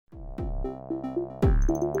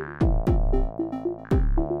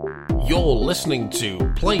You're listening to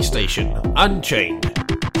PlayStation Unchained.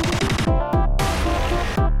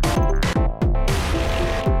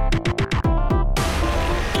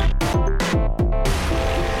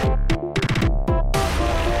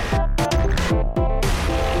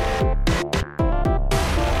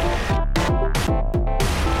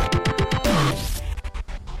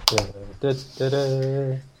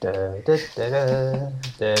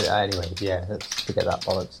 Anyway, yeah, let's forget that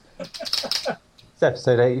bollocks. It's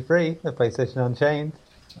episode 83 of PlayStation Unchained.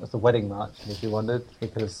 That's the wedding march, if you wondered,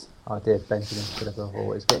 because our dear Benjamin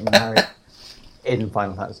Shilliver is getting married in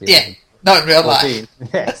Final Fantasy. Yeah, not in real life.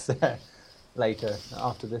 Yes, later,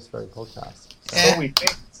 after this very podcast. So we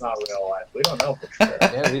think it's not real life. We don't know for sure.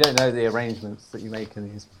 Yeah, we don't know the arrangements that you make in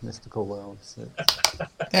these mystical worlds.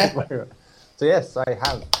 So yes, I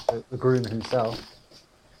have the groom himself,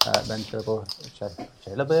 Ben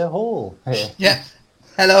Shilliver Hall here. Yeah.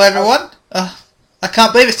 Hello, everyone. I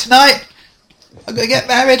can't believe it's tonight. I'm going to get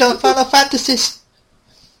married on Final Fantasies.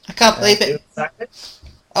 I can't believe it.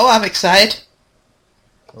 Oh, I'm excited.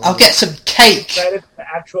 I'll get some cake. Excited for the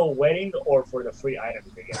actual wedding or for the free items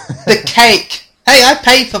you get? The cake. Hey, I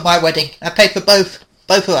paid for my wedding. I paid for both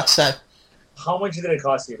of us, so. How much did it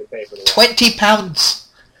cost you to pay for the wedding? £20.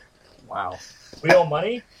 Wow. Real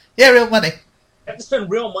money? Yeah, real money. You have to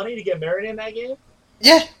spend real money to get married in that game?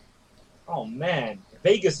 Yeah. Oh, man.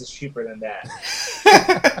 Vegas is cheaper than that.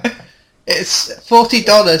 It's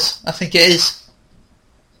 $40, I think it is.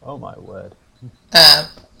 Oh my word.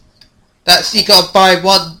 That's, you got to buy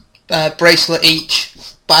one bracelet each.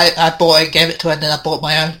 But I bought it and gave it to her, and then I bought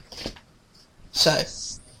my own. So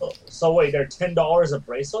wait, they're $10 a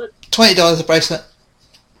bracelet? $20 a bracelet.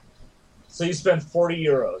 So you spend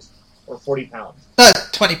 €40 or £40. No,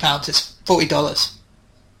 £20. It's $40.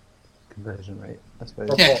 Conversion rate, I suppose.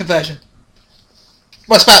 Yeah, conversion.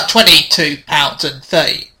 Well, it's about £22 and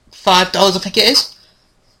 $35, I think it is.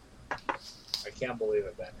 I can't believe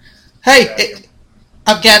it, Ben. Hey,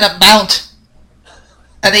 I'm getting a mount,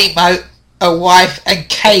 an emote, a wife, and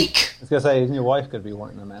cake. I was going to say, isn't your wife going to be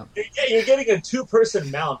wanting them out? Yeah, you're getting a two-person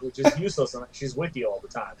mount, which is useless unless she's with you all the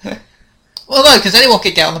time. Well, no, because anyone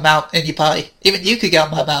could get on the mount in your party. Even you could get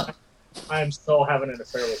on my mount. I'm still having an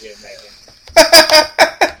affair with you,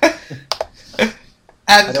 Megan.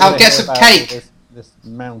 And I'll get some cake. This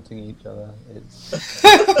mounting each other. I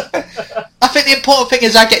think the important thing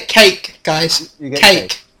is I get cake, guys. You get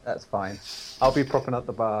cake. That's fine. I'll be propping up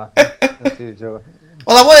the bar as usual.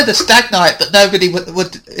 Well, I wanted a stag night, but nobody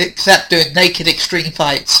would accept doing naked extreme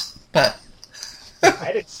fights. But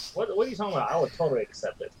What are you talking about? I would totally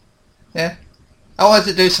accept it. yeah, I wanted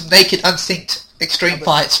to do some naked unsynced extreme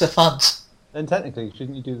fights for funs. Then technically,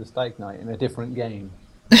 shouldn't you do the stag night in a different game?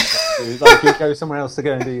 Like you go somewhere else to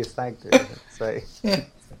go and do your stag do. So you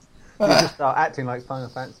just start acting like Final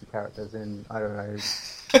Fantasy characters in, I don't know,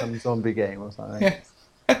 some zombie game or something.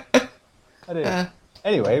 Yeah. I do.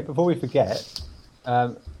 Anyway, before we forget,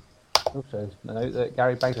 also note that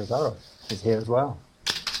Gary Bagdasarov is here as well.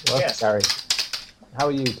 Yes. Gary. How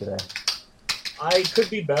are you today? I could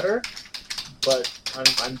be better, but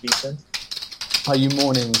I'm decent. Are you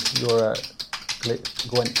mourning your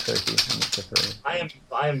Gwent trophy on the Twitter? I'm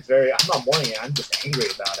not mourning it. I'm just angry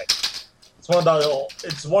about it.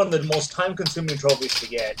 It's one of the most time-consuming trophies to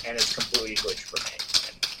get, and it's completely glitched for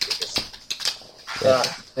me. And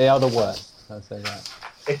They are the worst. I'll say that.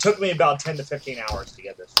 it took me about 10 to 15 hours to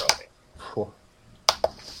get this trophy. Whew.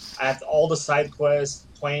 I have all the side quests,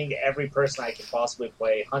 playing every person I can possibly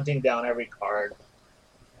play, hunting down every card,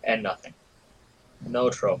 and nothing. No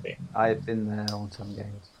trophy. I've been there on some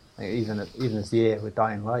games. Like even this year with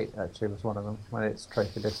Dying Light actually was one of them when its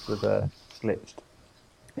trophy list was glitched.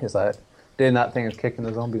 It's like doing that thing of kicking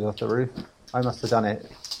the zombies off the roof. I must have done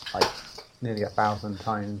it like nearly 1,000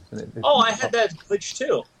 times. And it I had that glitch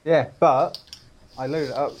too. Yeah, but I loaded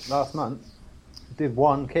it up last month, did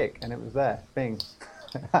one kick, and it was there. Bing.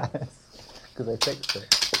 Because they fixed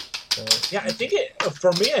it. So, Yeah, I think it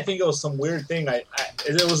was some weird thing. It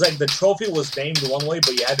was like the trophy was named one way,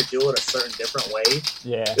 but you had to do it a certain different way.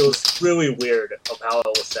 yeah. It was really weird of how it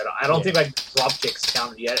was set up. I don't think like drop kicks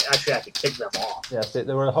counted yet. Actually, I had to kick them off. Yeah, so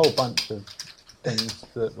there were a whole bunch of things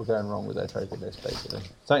that were going wrong with their trophy list, basically.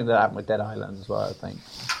 Something that happened with Dead Island as well, I think.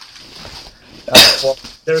 Well,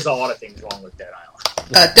 there's a lot of things wrong with Dead Island.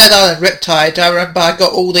 Dead Island Riptide, I remember I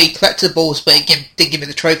got all the collectibles, but it didn't give me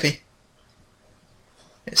the trophy.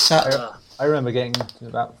 It sucked. I remember getting to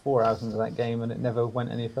about 4 hours into that game and it never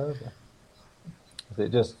went any further.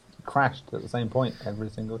 It just crashed at the same point every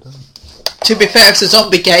single time. To be fair, it's a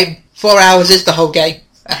zombie game. 4 hours is the whole game.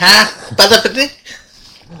 But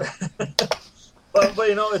But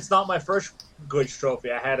you know, it's not my first Glitch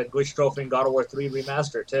Trophy. I had a Glitch Trophy in God of War 3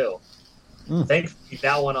 Remaster, too. Thankfully,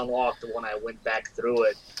 that one unlocked when I went back through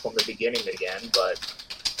it from the beginning again, but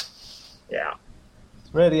yeah.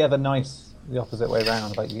 It's really ever nice the opposite way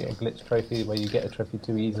around, like you get a Glitch Trophy where you get a trophy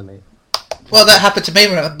too easily. Well, that happened to me.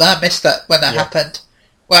 Remember, I missed that when that happened.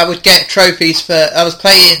 Where I would get trophies for... I was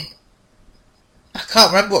playing... I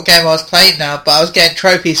can't remember what game I was playing now, but I was getting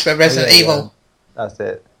trophies for Resident Evil. That's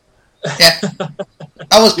it. Yeah.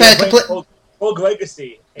 I was playing Rogue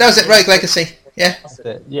Legacy. That was it, Rogue Legacy. Yeah. That's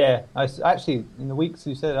it. Yeah. Actually, in the weeks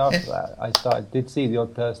you said after that, I did see the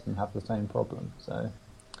odd person have the same problem. So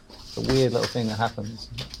it's a weird little thing that happens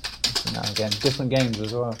now and again. Different games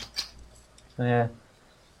as well. So, yeah.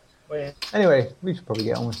 Anyway, we should probably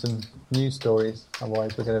get on with some news stories.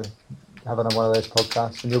 Otherwise, we're going to have another one of those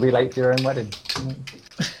podcasts and you'll be late for your own wedding.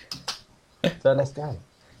 So let's go.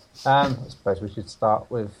 I suppose we should start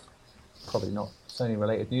with probably not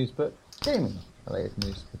Sony-related news, but gaming-related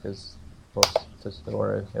news, because, of course,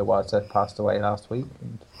 Tetsuya Iwata passed away last week,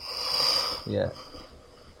 and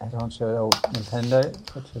head on to old Nintendo,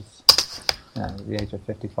 which is, at the age of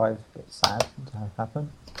 55, a bit sad to have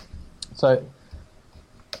happen. So,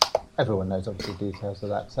 everyone knows obviously details of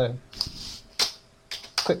that, so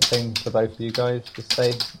quick thing for both of you guys to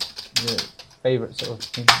say your favourite sort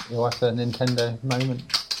of Iwata Nintendo moment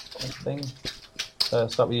thing. So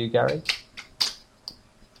start with you, Gary.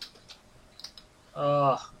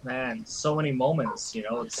 Oh man, so many moments,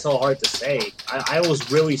 it's so hard to say. I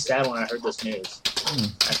was really sad when I heard this news.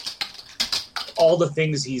 All the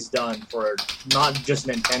things he's done for not just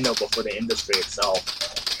Nintendo, but for the industry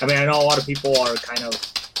itself. I mean, I know a lot of people are kind of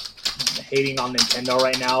hating on Nintendo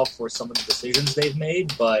right now for some of the decisions they've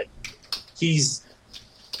made, but he's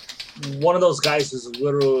one of those guys who's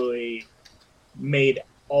literally made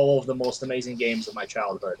all of the most amazing games of my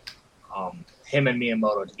childhood. Him and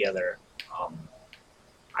Miyamoto together.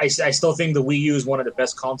 I still think the Wii U is one of the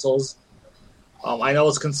best consoles. I know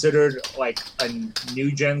it's considered like a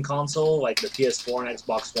new gen console, like the PS4 and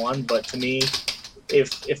Xbox One, but to me,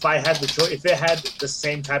 if I had the choice, if it had the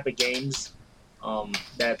same type of games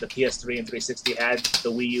that the PS3 and 360 had, the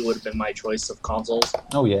Wii U would have been my choice of consoles.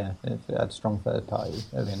 Oh yeah, if it had strong third party,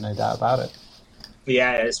 no doubt about it.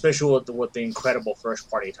 Yeah, especially with the incredible first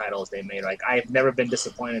party titles they made. Like, I've never been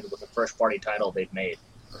disappointed with the first party title they've made.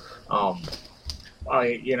 It's,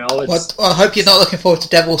 I hope you're not looking forward to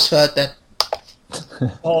Devil's Third then.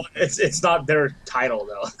 Well, it's not their title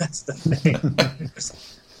though. That's the thing.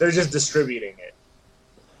 They're just distributing it.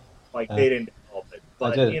 Like they didn't develop it,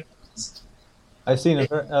 but I've seen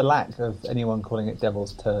a lack of anyone calling it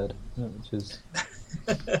Devil's Turd, which is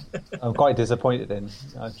I'm quite disappointed in.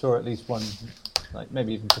 I'm sure at least one, like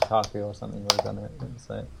maybe even Kotaku or something would have done it.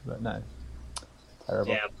 But no,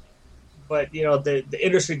 terrible. Yeah, but the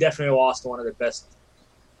industry definitely lost one of the best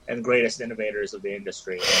and greatest innovators of the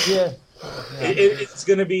industry. Yeah. It's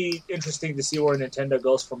going to be interesting to see where Nintendo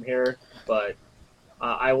goes from here, but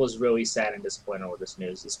I was really sad and disappointed with this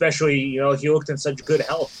news. Especially, he looked in such good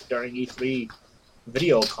health during E3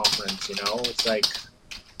 video conference, It's like,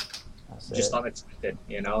 just unexpected,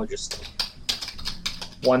 just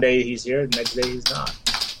one day he's here, the next day he's not.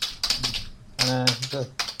 The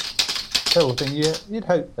terrible thing, you'd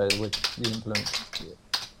hope, though, with the influence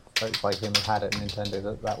folks like him have had at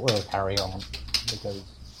Nintendo, that will carry on, because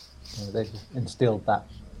they've instilled that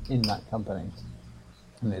in that company,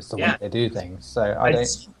 and it's the way they do things. So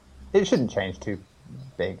it shouldn't change too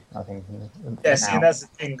big, I think. Yes, and that's the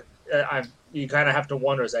thing. You kind of have to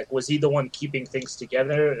wonder: was he the one keeping things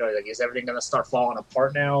together, or is everything going to start falling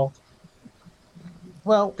apart now?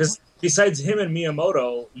 Well, because besides him and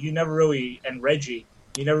Miyamoto, and Reggie,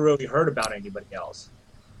 you never really heard about anybody else.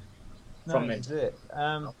 No, that's it.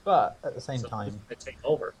 But at the same time, it take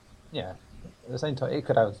over. Yeah, at the same time, it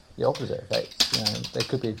could have the opposite effect. There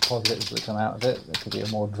could be positives that come out of it. There could be a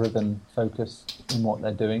more driven focus in what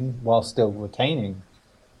they're doing, while still retaining,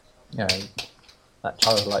 that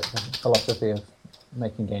childlike philosophy of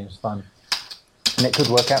making games fun. And it could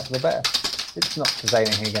work out for the better. It's not to say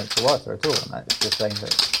anything against the writer at all, and that. It's just saying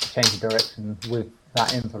that change of direction with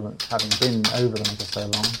that influence having been over them for so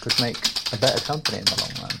long could make a better company in the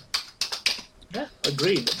long run. Yeah,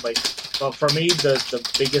 agreed. But for me, the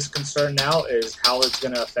biggest concern now is how it's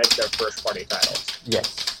going to affect their first-party titles.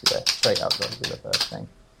 Yes, straight up, that'll be the first thing.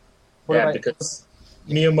 Because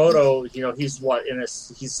Miyamoto,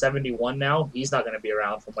 he's 71 now. He's not going to be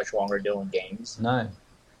around for much longer doing games. No,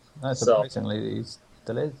 surprisingly, he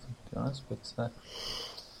still is, to be honest. But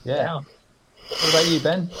yeah. What about you,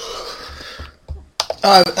 Ben?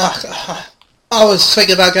 I was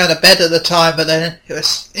thinking about going to bed at the time, but then it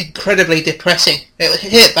was incredibly depressing. It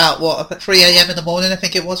hit about 3 a.m. in the morning, I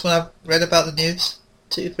think it was, when I read about the news.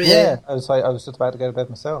 2, 3 a.m. I was just about to go to bed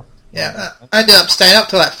myself. Yeah, I ended up staying up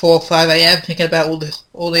till like 4 or 5 a.m. thinking about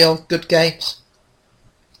all the old good games.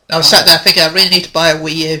 I was sat there thinking I really need to buy a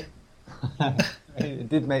Wii U. It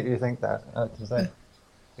did make me think that, I have to say.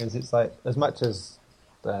 Because it's like, as much as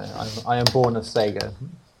I am born of Sega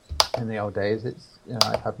in the old days, it's,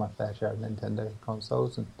 I've had my fair share of Nintendo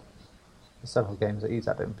consoles, and there's several games that he's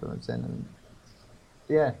had influence in, and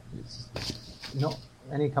yeah, it's not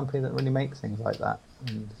any company that really makes things like that,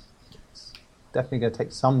 and it's definitely going to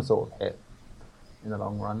take some sort of hit in the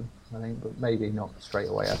long run, I think, but maybe not straight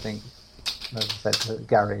away. I think, as I said,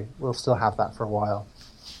 Gary will still have that for a while,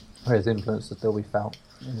 where his influence will still be felt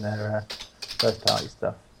in their first party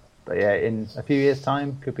stuff. But yeah, in a few years'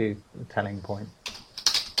 time, could be a telling point.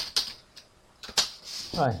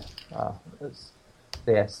 Right.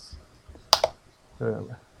 Yes.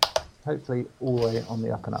 So, hopefully all the way on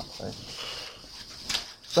the up and up.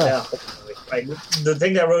 So. Yeah, like, the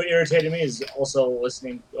thing that really irritated me is also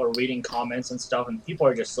listening or reading comments and stuff, and people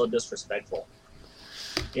are just so disrespectful.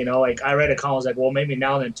 Like, I read a comment, like, well, maybe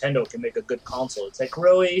now Nintendo can make a good console. It's like,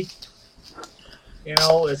 really?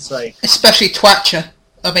 It's like... Especially Patcher.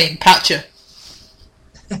 I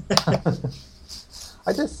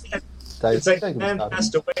just... It's like, man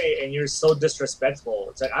passed away and you're so disrespectful.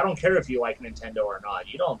 It's like, I don't care if you like Nintendo or not.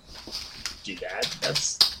 You don't do that.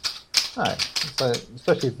 That's... No. So,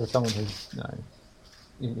 especially for someone who's,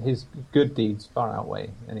 his good deeds far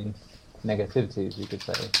outweigh any negativities, you could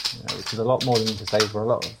say. Which is a lot more than you can say for a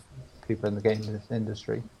lot of people in the game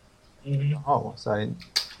industry. Mm-hmm. Oh, so... And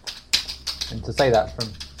to say that from,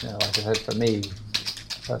 like I said, for me,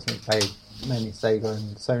 personally played mainly Sega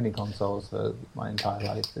and Sony consoles for my entire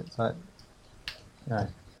life. It's like,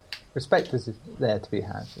 respect is there to be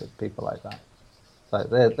had with people like that. Like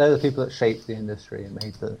they're the people that shaped the industry and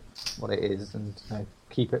made it what it is, and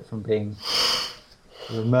keep it from being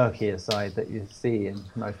the murkier side that you see in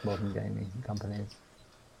most modern gaming companies.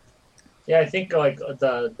 Yeah, I think like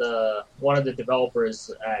the one of the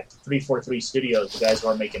developers at 343 Studios, the guys who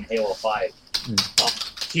are making Halo 5,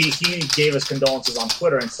 he gave us condolences on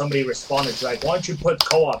Twitter, and somebody responded to like, "Why don't you put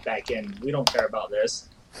co-op back in? We don't care about this."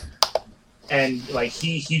 And like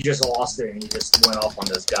he just lost it, and he just went off on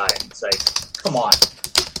this guy. And it's like, come on,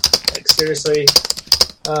 like seriously.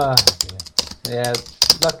 Yeah.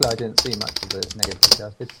 Luckily, I didn't see much of the negative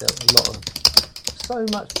stuff. It's a lot of so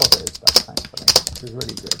much positive stuff. Thankfully, it was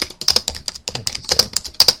really good.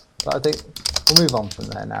 But I think we'll move on from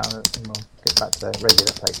there now, and we'll get back to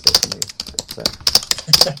regular PlayStation news.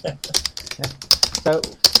 So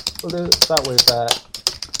we'll start with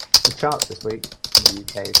the charts this week in the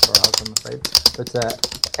UK for us, I'm afraid. But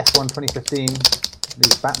F1 2015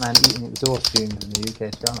 leaves Batman eating exhaust fumes in the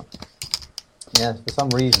UK chart. Yeah, for some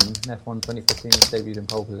reason, F1 2015 was debuted in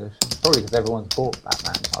pole position. Probably because everyone's bought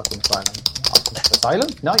Batman Arkham Asylum?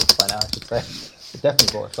 Knight by now, I should say. It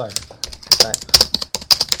definitely bought Asylum.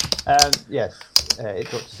 Yes, it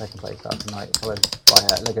dropped to second place after night, followed by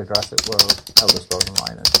Lego Jurassic World, Elder Scrolls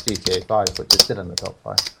Online, and GTA 5, which is still in the top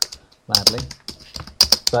 5, madly.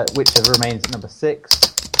 But Witcher remains at number 6,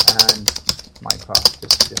 and Minecraft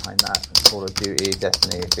just behind that, and Call of Duty,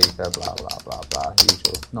 Destiny, FIFA, blah blah blah blah,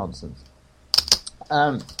 usual nonsense.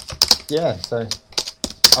 Yeah, so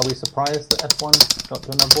are we surprised that F1 got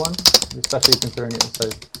to number 1, especially considering it was so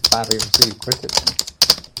badly received critically?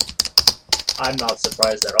 I'm not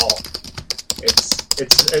surprised at all.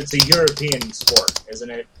 It's a European sport, isn't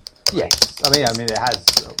it? Yes, I mean it has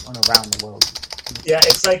around the world. Yeah,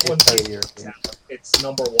 it's like when European. It's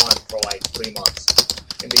number 1 for like 3 months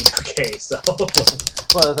in the UK. So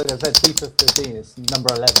well, like I said, FIFA 15 is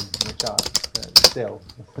number 11 in the chart. Still,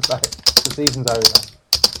 it's like the season's over.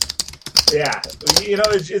 Yeah,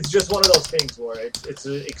 it's just one of those things where it's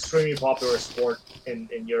an extremely popular sport in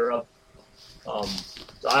Europe.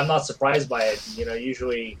 So I'm not surprised by it.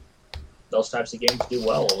 Usually those types of games do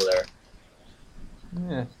well over there.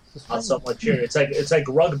 Yeah, not so much here. It's like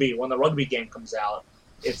rugby. When the rugby game comes out,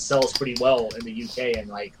 it sells pretty well in the UK, and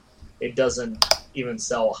like it doesn't even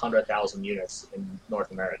sell 100,000 units in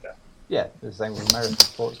North America. Yeah, the same with American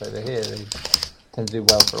sports over here. They tend to do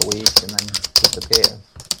well for a week and then disappear.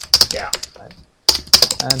 Yeah. Right.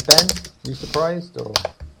 And Ben, you surprised or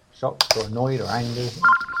shocked or annoyed or angry?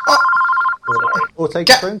 Or take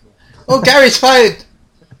a phone call? Oh, Gary's phone!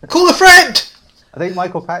 Call a friend! I think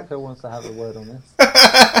Michael Pachter wants to have a word on this.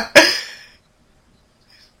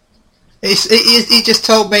 He just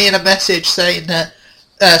told me in a message saying that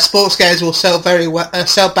sports games will sell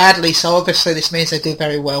badly, so obviously this means they do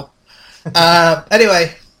very well.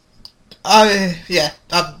 Anyway, I'm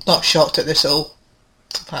not shocked at this all.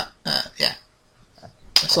 But, yeah.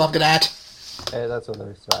 That's all I'm going to add. Yeah, that's all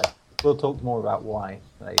there is to add. We'll talk more about why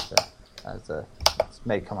later, as it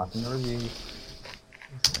may come up in the review.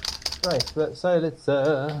 Right, but so let's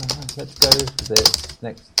go to this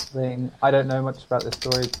next thing. I don't know much about this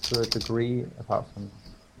story to a degree, apart from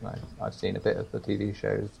I've seen a bit of the TV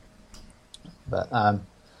shows. But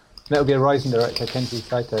Metal Gear Rising director Kenji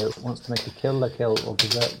Saito wants to make a Kill la Kill or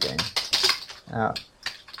Berserk game. Now,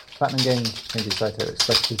 Platinum Games Kenji Saito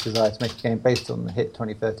expressed his desire to make a game based on the hit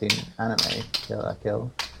 2013 anime Kill la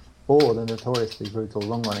Kill, or the notoriously brutal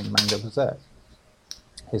long-running manga Berserk.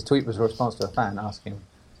 His tweet was a response to a fan asking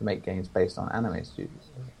to make games based on anime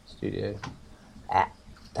studio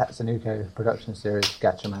Tatsunoko production series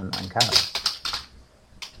Gatchaman and Kara.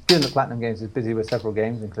 Given that Platinum Games is busy with several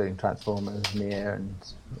games, including Transformers, Nier, and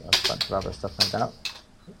a bunch of other stuff, no doubt,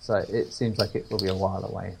 so it seems like it will be a while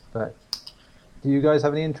away. But do you guys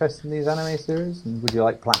have any interest in these anime series, and would you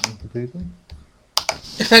like Platinum to do them?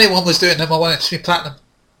 If anyone was doing them, I want it to be Platinum.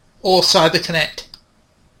 Or CyberConnect.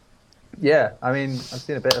 Yeah, I mean, I've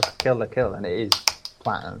seen a bit of Kill la Kill, and it is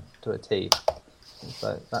Platinum to a T.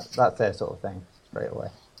 So that's their sort of thing, straight away.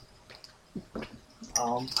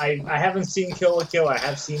 I haven't seen Kill la Kill. I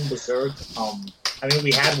have seen Berserk. I mean,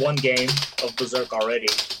 we had one game of Berserk already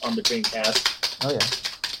on the Dreamcast. Oh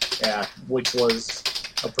yeah. Yeah, which was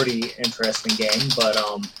a pretty interesting game. But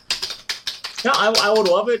no, I would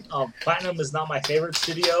love it. Platinum is not my favorite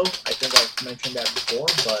studio. I think I've mentioned that before,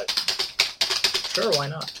 but sure, why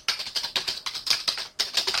not?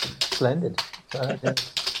 Splendid. So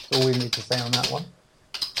that's all we need to say on that one.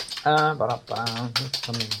 Let's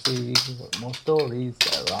come and see what more stories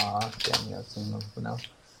there are. Damn, I've seen nothing else.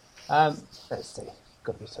 Let's see.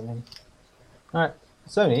 Got to be so many. Alright.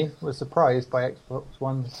 Sony was surprised by Xbox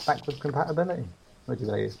One's backwards compatibility. What do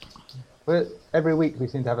you believe? Well, every week we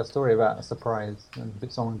seem to have a story about a surprise and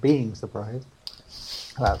someone being surprised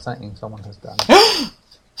about something someone has done.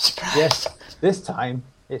 Surprise! Yes, this time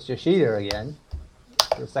it's Yoshida again,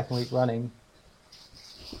 for the second week running.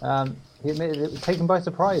 He admitted it was taken by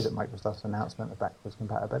surprise at Microsoft's announcement of backwards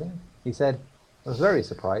compatibility. He said, I was very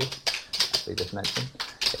surprised, as we just mentioned.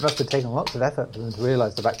 It must have taken lots of effort for them to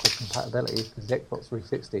realise the backwards compatibility because the Xbox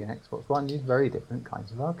 360 and Xbox One use very different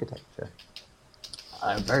kinds of architecture.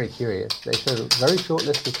 I'm very curious. They showed a very short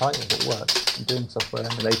list of titles at work, and doing software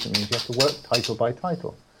emulation means you have to work title by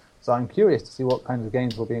title. So I'm curious to see what kinds of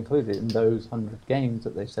games will be included in those 100 games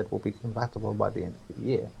that they said will be compatible by the end of the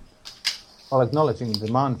year. While acknowledging the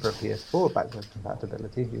demand for a PS4 backwards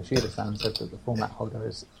compatibility, Yoshida-san said that the format holder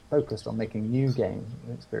is focused on making new game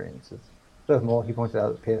experiences. Furthermore, he pointed out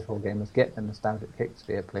that PS4 gamers get the nostalgic kicks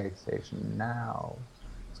via PlayStation Now.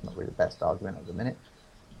 It's not really the best argument at the minute.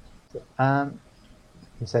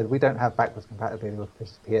 He said, we don't have backwards compatibility with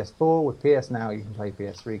PS4. With PS Now, you can play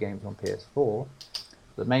PS3 games on PS4.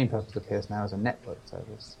 The main purpose of PS Now is a network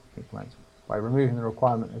service. He comments, by removing the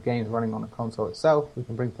requirement of games running on a console itself, we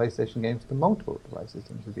can bring PlayStation games to multiple devices,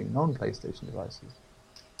 including non-PlayStation devices.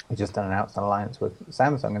 We just announced an alliance with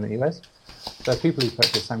Samsung in the US, so people who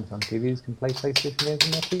purchase Samsung TVs can play PlayStation games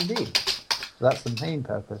on their TV. So that's the main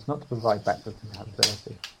purpose, not to provide backwards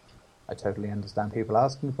compatibility. I totally understand people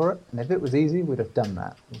asking for it, and if it was easy, we'd have done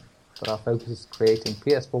that. But our focus is creating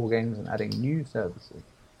PS4 games and adding new services.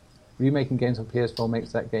 Remaking games on PS4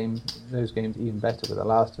 makes those games even better. With The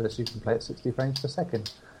Last of Us, you can play at 60 frames per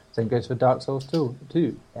second. Same goes for Dark Souls 2.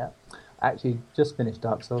 Yeah, I actually just finished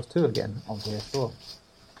Dark Souls 2 again on PS4.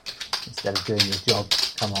 Instead of doing your job,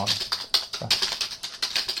 come on.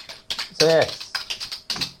 So yes,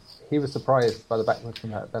 he was surprised by the backwards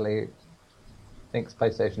compatibility. Thinks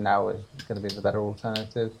PlayStation Now is going to be the better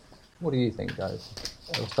alternative. What do you think, guys?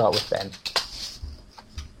 We'll start with Ben.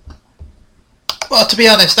 Well, to be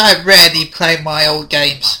honest, I rarely play my old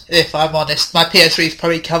games, if I'm honest. My PS3 is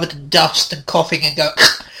probably covered in dust and coughing and go,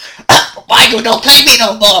 why do you not play me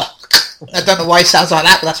no more? I don't know why it sounds like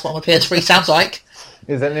that, but that's what my PS3 sounds like.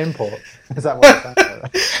 Is it an import? Is that what it sounds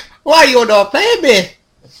like? Why you not playing me?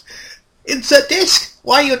 Insert disc.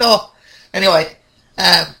 Why you not? Anyway,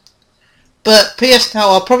 but PS Now,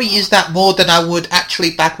 I'll probably use that more than I would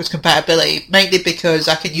actually backwards compatibility, mainly because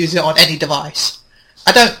I can use it on any device.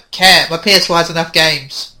 I don't care. My PS4 has enough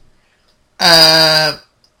games.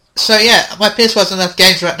 So yeah, my PS4 has enough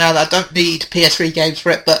games right now that I don't need PS3 games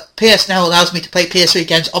for it, but PS Now allows me to play PS3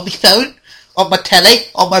 games on my phone, on my telly,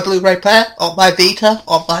 on my Blu-ray player, on my Vita,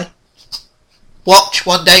 on my watch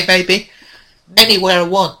one day maybe, anywhere I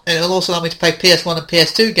want, and it'll also allow me to play PS1 and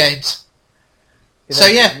PS2 games. So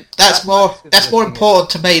yeah, that's more important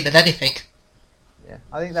to me than anything. Yeah,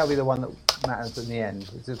 I think that'll be the one that matters in the end.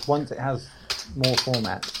 It's just once it has more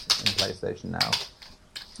formats in PlayStation now,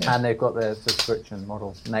 and they've got their subscription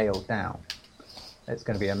model nailed down, it's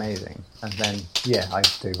going to be amazing. And then, yeah, I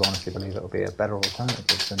do honestly believe it'll be a better alternative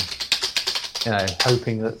than,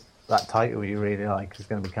 hoping that that title you really like is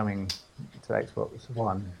going to be coming to Xbox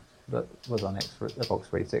One that was on Xbox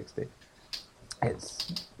 360.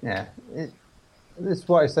 It's this is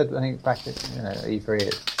what I said. I think back at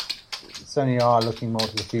E3. Sony are looking more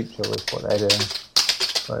to the future with what they're doing.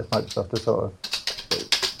 Whereas Microsoft is sort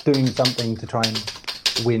of doing something to try and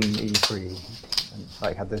win E3, and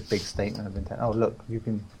like had this big statement of intent. Oh, look, you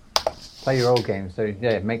can play your old games. So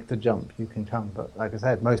yeah, make the jump. You can come. But like I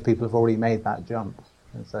said, most people have already made that jump,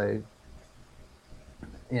 and so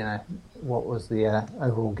what was the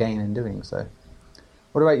overall gain in doing so?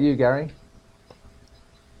 What about you, Gary?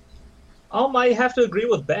 I have to agree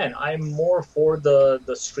with Ben. I'm more for the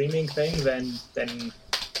streaming thing than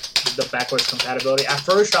the backwards compatibility. At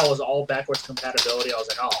first, I was all backwards compatibility. I was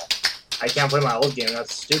like, oh, I can't play my old game.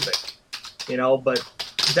 That's stupid. But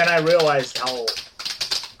then I realized how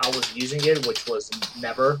I was using it, which was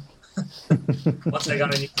never once I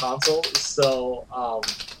got a new console. So,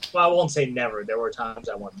 I won't say never. There were times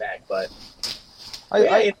I went back, but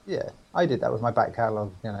I did that with my back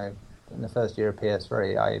catalogue. In the first year of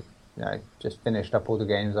PS3, I just finished up all the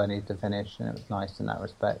games I needed to finish, and it was nice in that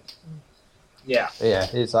respect. Yeah. But yeah,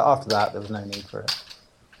 it's after that there was no need for it.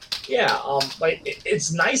 Yeah,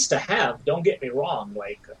 it's nice to have. Don't get me wrong.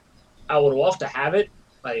 Like, I would love to have it.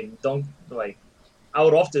 I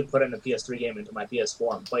would love to put in a PS3 game into my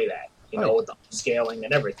PS4 and play that. With the scaling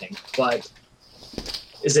and everything. But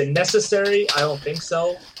is it necessary? I don't think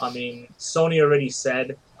so. I mean, Sony already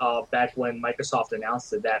said back when Microsoft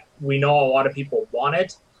announced it that we know a lot of people want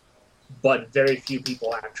it, but very few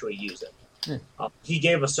people actually use it. He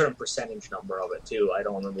gave a certain percentage number of it too. I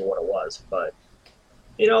don't remember what it was, but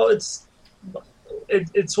it's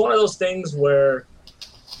one of those things where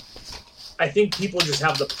I think people just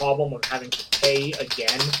have the problem of having to pay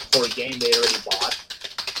again for a game they already bought.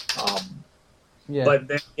 But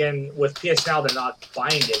then again, with PS Now, they're not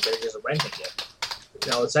buying it; they're just renting it.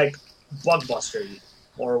 It's like Blockbuster,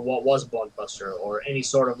 or what was Blockbuster, or any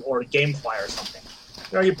sort of, or GameFly or something.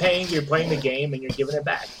 You're playing the game, and you're giving it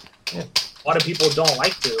back. Yeah. A lot of people don't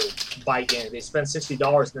like to buy games. They spend $60,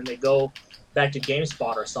 and then they go back to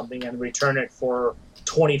GameSpot or something and return it for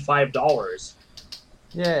 $25.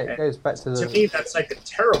 Yeah, it goes back to the... To me, that's like a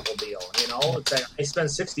terrible deal, It's like I spent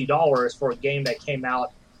 $60 for a game that came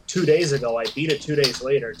out 2 days ago. I beat it 2 days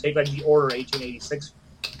later. Take like the Order 1886,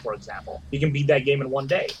 for example. You can beat that game in 1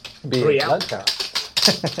 day. 3 hours.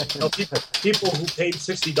 People who paid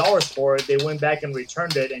 $60 for it, they went back and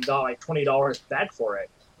returned it and got like $20 back for it.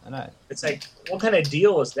 I know. It's like, what kind of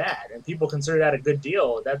deal is that? And people consider that a good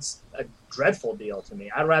deal. That's a dreadful deal to me.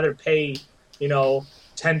 I'd rather pay,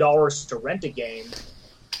 $10 to rent a game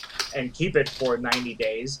and keep it for 90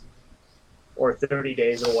 days or 30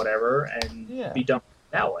 days or whatever and be done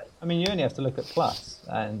that way. I mean, you only have to look at Plus,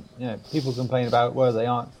 and people complain about where they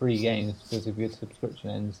aren't free games because if your subscription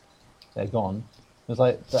ends, they're gone. It's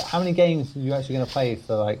like, but how many games are you actually going to play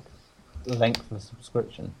for like the length of the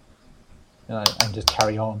subscription? And just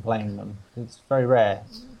carry on playing them. It's very rare,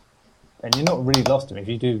 and you're not really lost them. If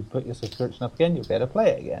you do put your subscription up again, you'll be able to play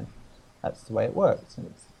it again. That's the way it works.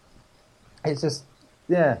 And it's just,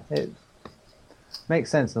 it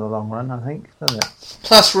makes sense in the long run, I think, doesn't it?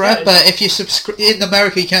 Plus, remember, if you in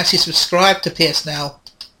America, you can actually subscribe to PS Now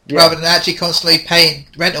rather than actually constantly paying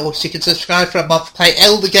rentals. You can subscribe for a month, play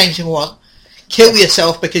all the games you want, kill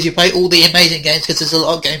yourself because you play all the amazing games because there's a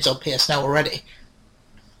lot of games on PS Now already,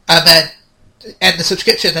 and then end the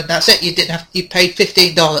subscription, and that's it. You paid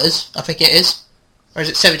 $15, I think it is, or is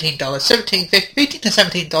it $17? $15 to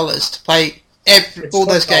 $17 to play all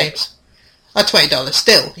those games. Or $20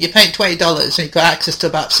 still. You're paying $20 and you've got access to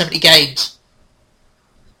about 70 games.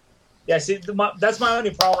 Yeah, see, that's my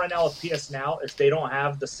only problem right now with PS Now is they don't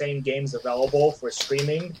have the same games available for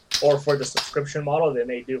streaming or for the subscription model than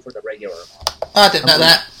they do for the regular model. I didn't know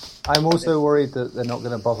that. I'm also worried that they're not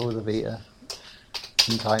going to bother with the Vita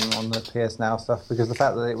in time on the PS Now stuff, because the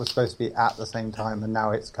fact that it was supposed to be at the same time and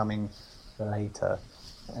now it's coming later,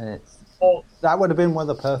 and that would have been one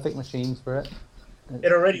of the perfect machines for it.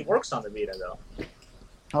 It already works on the Vita though.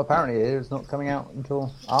 Oh, apparently it's not coming out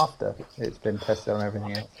until after it's been tested on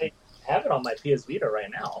everything else. I have it on my PS Vita right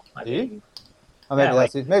now. Do you? Oh, maybe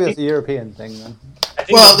that's a European thing then. I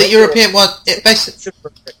think Well, the European one, it basically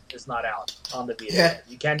is not out on the Vita. Yeah.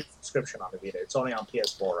 You can't do subscription on the Vita. It's only on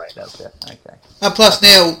PS4 right now. That's it. Okay. And plus,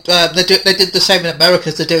 Neil, they did the same in America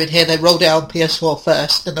as they're doing here. They rolled it out on PS4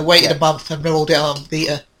 first, then they waited a month and rolled it out on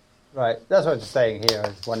Vita. Right. That's what I was saying here. I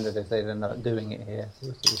just wondered if they'd end up doing it here.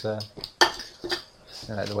 This is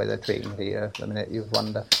the way they're treating Vita at the minute. You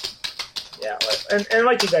wonder. Yeah, and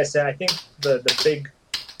like you guys said, I think the big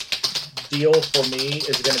deal for me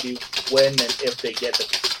is going to be when and if they get the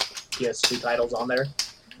PS2 titles on there.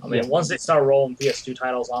 I mean, once they start rolling PS2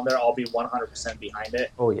 titles on there, I'll be 100% behind it.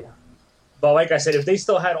 Oh, yeah. But like I said, if they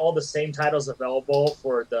still had all the same titles available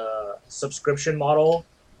for the subscription model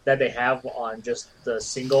that they have on just the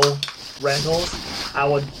single rentals, I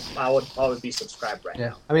would probably be subscribed right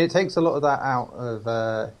now. I mean, it takes a lot of that out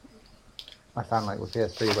of. I found like with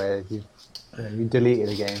PS3 where you deleted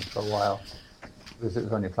a game for a while because it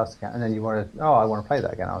was on your Plus account, and then you wanted, I want to play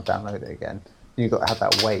that again. I'll download it again. You've got to have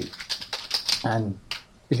that wait, and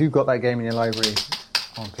if you've got that game in your library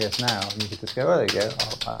on PS Now, you could just go, there you go,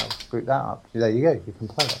 I'll boot that up. There you go, you can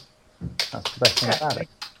play it. That's the best thing about it.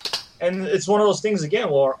 And it's one of those things again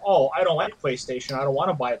where, I don't like PlayStation. I don't want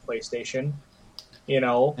to buy a PlayStation.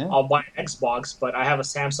 I'll buy an Xbox, but I have a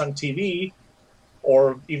Samsung TV,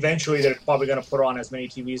 or eventually they're probably going to put on as many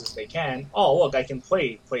TVs as they can. Oh, look, I can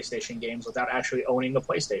play PlayStation games without actually owning a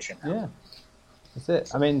PlayStation. Yeah, that's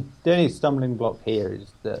it. I mean, the only stumbling block here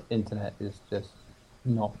is the internet is just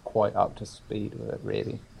not quite up to speed with it,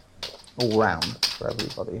 really, all round for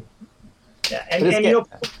everybody. Yeah, and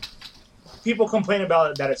people complain about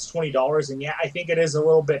it, that it's $20, and I think it is a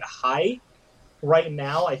little bit high right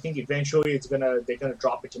now. I think eventually they're gonna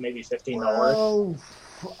drop it to maybe $15. Well,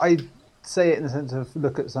 I say it in the sense of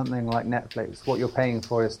look at something like Netflix. What you're paying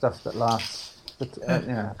for is stuff that lasts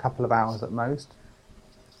a couple of hours at most.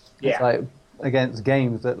 Yeah. It's like against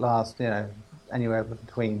games that last anywhere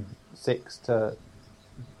between 6 to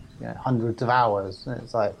hundreds of hours.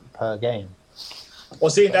 It's like per game.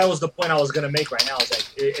 Well, see, that was the point I was going to make right now. Is like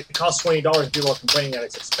it costs $20. People are complaining that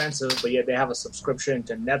it's expensive, but yet they have a subscription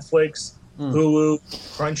to Netflix, Hulu,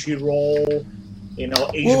 Crunchyroll,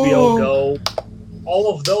 HBO Go.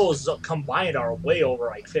 All of those combined are way over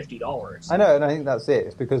like $50. I know, and I think that's it.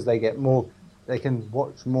 It's because they get more. They can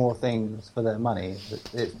watch more things for their money.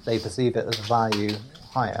 They perceive it as value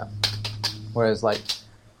higher. Whereas, like,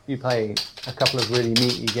 you play a couple of really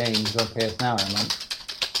meaty games on PS Now in a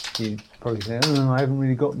month, you probably say, I haven't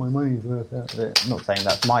really got my money's worth out of it. I'm not saying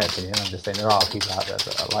that's my opinion, I'm just saying there are people out there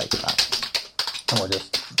that are like that. And will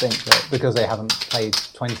just think that because they haven't played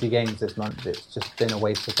 20 games this month, it's just been a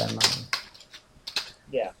waste of their money.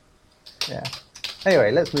 Yeah. Yeah.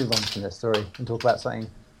 Anyway, let's move on from this story and talk about something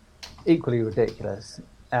equally ridiculous.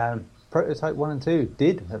 Prototype 1 and 2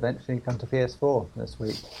 did eventually come to PS4 this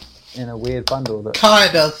week in a weird bundle that...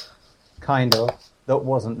 Kind of. That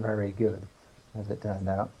wasn't very good, as it turned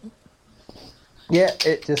out. Yeah,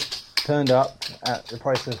 it just turned up at the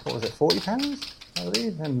price of, what was it, £40, I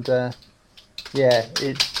believe? And,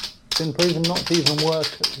 it's been proven not to even work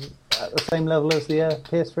at the same level as the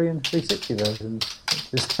PS3 and 360 versions.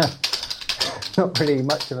 It's not really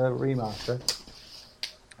much of a remaster.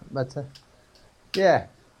 But,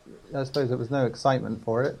 I suppose there was no excitement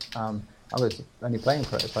for it. I was only playing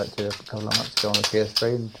Prototype 2 a couple of months ago on the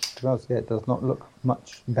PS3, and to be honest, it does not look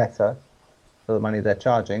much better for the money they're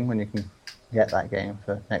charging when you can get that game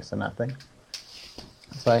for next to nothing.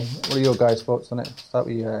 So, what are your guys' thoughts on it? Start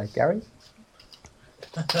with you, Gary?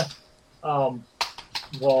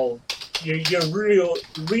 Well, you're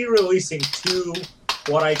re-releasing two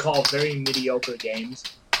what I call very mediocre games.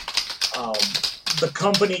 The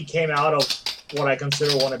company came out of what I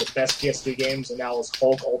consider one of the best PS3 games, and that was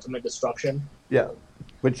Hulk Ultimate Destruction. Yeah,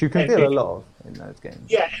 which you can feel a lot of in those games.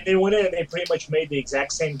 Yeah, and they went in and they pretty much made the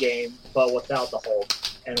exact same game, but without the Hulk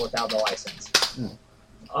and without the license.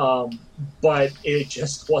 But it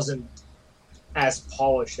just wasn't as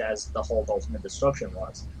polished as the Hulk Ultimate Destruction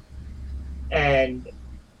was. And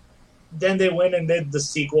then they went and did the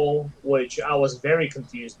sequel, which I was very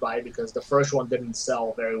confused by because the first one didn't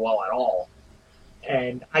sell very well at all.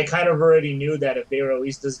 And I kind of already knew that if they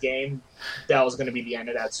released this game, that was going to be the end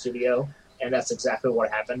of that studio, and that's exactly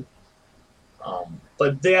what happened.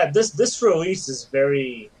 But this release is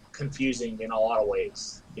very confusing in a lot of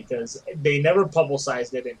ways because they never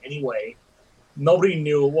publicized it in any way. Nobody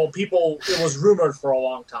knew. Well, it was rumored for a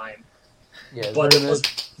long time, but it was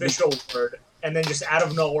official word. And then just out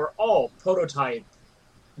of nowhere, Prototype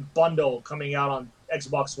bundle coming out on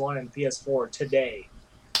Xbox One and PS4 today.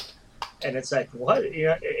 And it's like, what?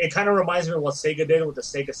 It kind of reminds me of what Sega did with the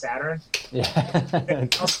Sega Saturn. Yeah. And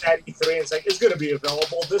announced at E3, and it's like, it's going to be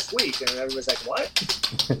available this week. And everybody's like, what?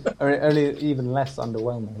 Only even less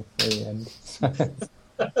underwhelming in the end.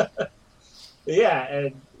 Yeah,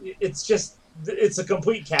 and it's a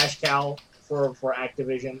complete cash cow for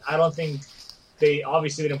Activision. I don't think they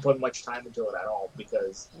didn't put much time into it at all,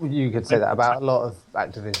 because... You could say that about a lot of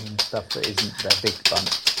Activision stuff that isn't their big fun.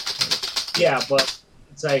 Yeah, but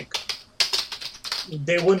it's like...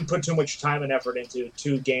 They wouldn't put too much time and effort into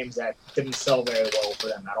two games that didn't sell very well for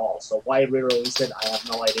them at all. So why re-release it, I have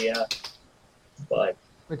no idea. But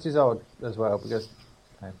Which is odd as well, because,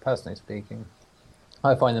 personally speaking,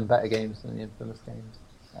 I find them better games than the Infamous games.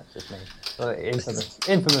 That's just me. Well,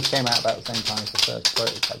 Infamous came out about the same time as the first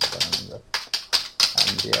Prototype, if I remember.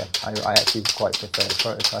 And yeah, I actually quite prefer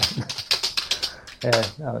Prototype. Yeah,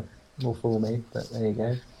 no, will fool me, but there you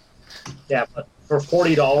go. yeah, but for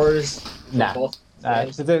 $40, Nah. both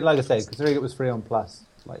games, Like I say, considering it was free on Plus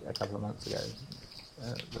like a couple of months ago,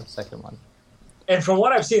 the second one. and from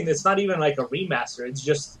what I've seen, it's not even like a remaster. It's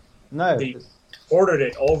just No. They ordered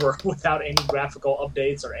it over without any graphical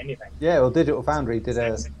updates or anything. Yeah, well, Digital Foundry did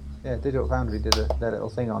their little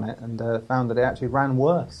thing on it and found that it actually ran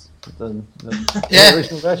worse than Yeah. the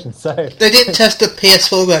original version. So They didn't test the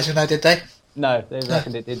PS4 version, though, did they? no, they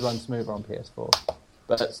reckoned it did run smoother on PS4,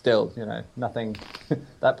 but still, nothing.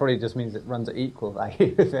 That probably just means it runs at equal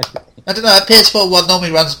value. If anything. I don't know, a PS4 one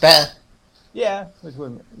normally runs better. Yeah, which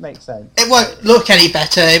would make sense. It won't look any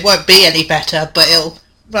better, it won't be any better, but it'll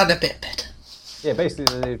run a bit better. Yeah,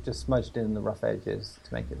 basically they've just smudged in the rough edges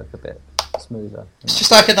to make it look a bit smoother. It's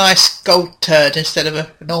just like a nice gold turd instead of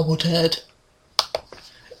a normal turd.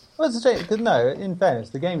 Well, it's a shame, because no, in fairness,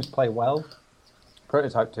 the games play well.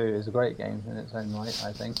 Prototype 2 is a great game in its own right,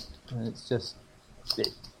 I think. And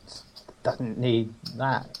it doesn't need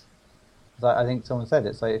that. Like, I think someone said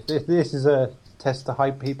it's like, if this is a test to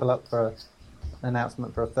hype people up for an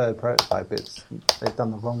announcement for a third Prototype, they've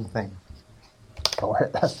done the wrong thing. For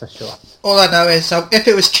it, that's for sure. All I know is, if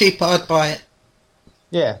it was cheaper, I'd buy it.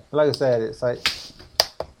 Yeah, but like I said, it's like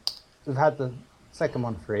we've had the second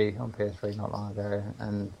one free on PS3 not long ago,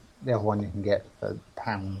 and the other one you can get for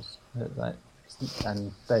 £.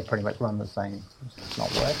 And they pretty much run the same. It's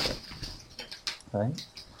not worth it, I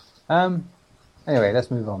think. Anyway, let's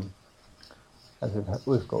move on. As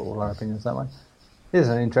we've got all our opinions that way. Here's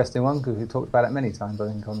an interesting one because we've talked about it many times, I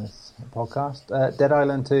think, on this podcast. Dead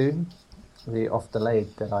Island 2, the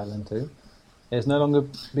oft-delayed Dead Island 2, is no longer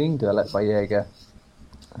being developed by Jaeger,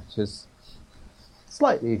 which is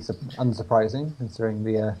slightly unsurprising considering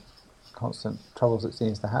the constant troubles it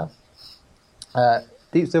seems to have.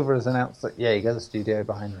 Deep Silver has announced that Jaeger, the studio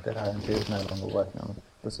behind Dead Island 2, is no longer working on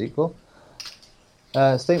the sequel.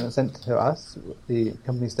 A statement sent to us, the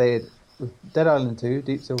company stated, with Dead Island 2,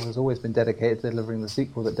 Deep Silver has always been dedicated to delivering the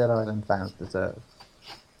sequel that Dead Island fans deserve.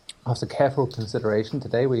 After careful consideration,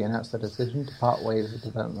 today we announced the decision to part ways with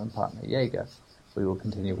development partner Jaeger. We will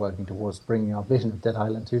continue working towards bringing our vision of Dead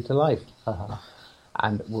Island 2 to life,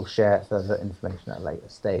 and we'll share further information at a later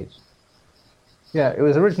stage. Yeah, it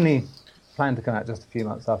was originally planned to come out just a few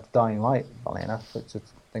months after Dying Light, funnily enough, which I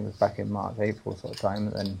think was back in March, April sort of time,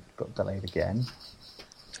 and then got delayed again.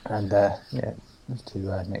 And it was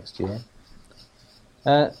to next year.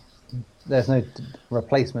 There's no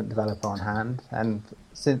replacement developer on hand, and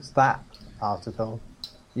since that article,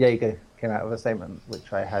 Jaeger came out with a statement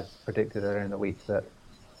which I had predicted earlier in the week that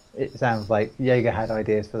it sounds like Jaeger had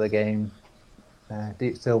ideas for the game,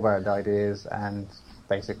 Deep Silver had ideas, and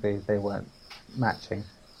basically they weren't matching.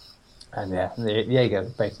 And yeah, Jaeger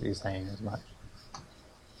basically saying as much.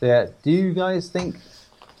 So yeah, do you guys think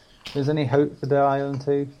there's any hope for Dead Island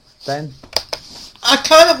 2, Ben? I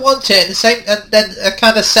kind of want it, and then I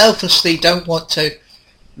kind of selfishly don't want to.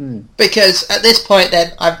 Because at this point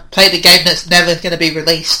then, I've played a game that's never going to be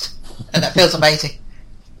released, and that feels amazing.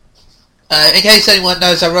 In case anyone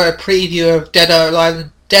knows, I wrote a preview of Dead or Alive.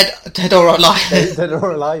 Dead or Alive. Dead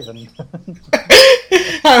or Alive.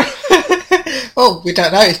 Oh, we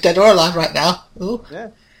don't know, it's Dead or Alive right now. Ooh.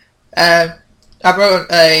 Yeah. I wrote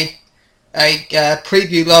a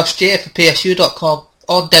preview last year for PSU.com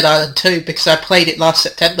on Dead Island 2 because I played it last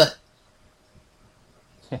September.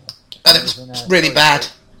 And it was really bad.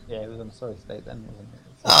 Yeah, it was on a sorry state then, wasn't it?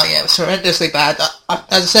 Oh yeah, it was horrendously bad. As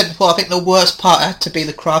I said before, I think the worst part had to be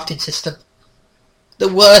the crafting system.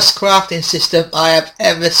 The worst crafting system I have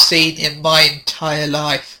ever seen in my entire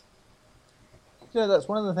life. Yeah, that's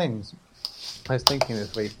one of the things I was thinking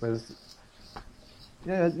this week was,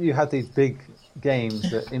 you had these big games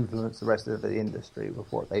that influence the rest of the industry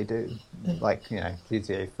with what they do. Like,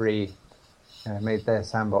 GTA 3 made their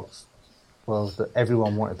sandbox world that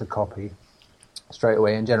everyone wanted to copy straight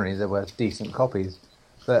away, and generally there were decent copies.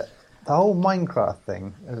 But the whole Minecraft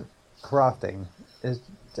thing, crafting, is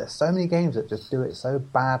there's so many games that just do it so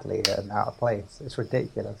badly and out of place. It's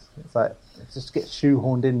ridiculous. It's like it just gets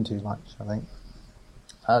shoehorned in too much, I think.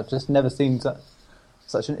 I've just never seen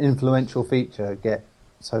such an influential feature get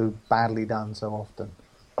so badly done so often.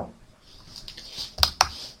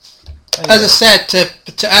 As I said,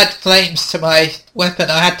 to add flames to my weapon,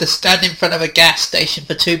 I had to stand in front of a gas station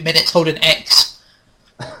for 2 minutes holding X.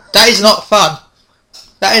 That is not fun.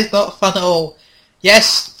 That is not fun at all.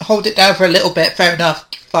 Yes, hold it down for a little bit, fair enough,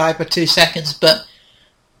 5 or 2 seconds, but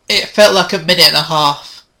it felt like a minute and a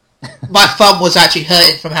half. My thumb was actually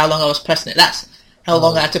hurting from how long I was pressing it. That's how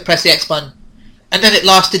long I had to press the X button. And then it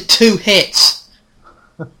lasted 2 hits.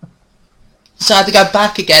 So I had to go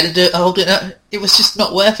back again and hold it up. It was just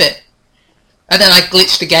not worth it. And then I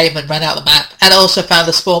glitched the game and ran out the map. And I also found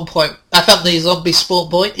the spawn point. I found the zombie spawn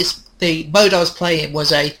point. The mode I was playing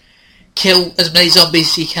was a kill as many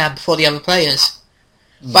zombies as you can before the other players.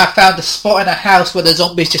 But I found a spot in a house where the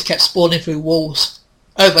zombies just kept spawning through walls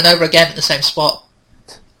over and over again at the same spot.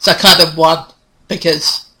 So I kind of won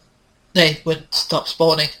because they wouldn't stop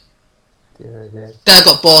spawning. Yeah. Then I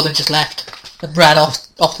got bored and just left and ran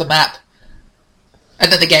off the map. And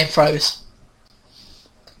then the game froze.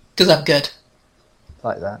 Because I'm good.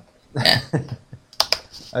 Like that. Yeah.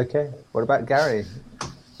 Okay, what about Gary?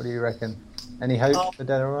 What do you reckon? Any hope for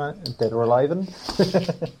Dead or Alive?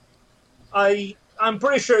 I'm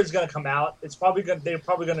pretty sure it's gonna come out. It's probably they're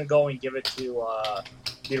probably gonna go and give it to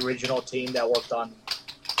the original team that worked on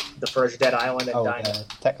the first Dead Island and Dying.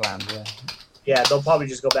 Techland, yeah. Yeah, they'll probably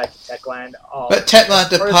just go back to Techland. But Techland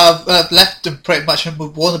have left them pretty much and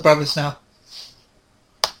with Warner Brothers now.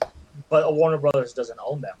 But Warner Brothers doesn't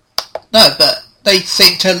own them. No, but they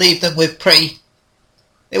seem to leave them with pretty...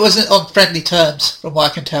 It wasn't on friendly terms, from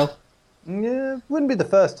what I can tell. Yeah, it wouldn't be the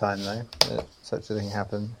first time, though, that such a thing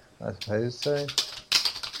happened, I suppose, so...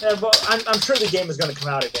 Yeah, but I'm sure the game is going to come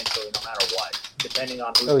out eventually, no matter what, depending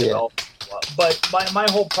on who's developing what. But my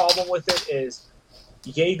whole problem with it is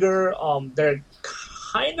Jaeger, they're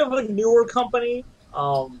kind of a newer company.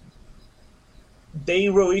 They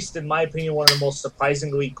released, in my opinion, one of the most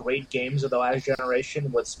surprisingly great games of the last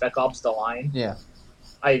generation with Spec Ops: The Line. Yeah.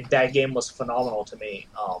 That game was phenomenal to me.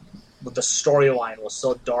 But the storyline was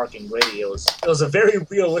so dark and gritty. It was a very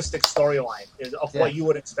realistic storyline of what you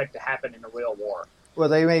would expect to happen in a real war. Well,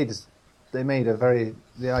 they made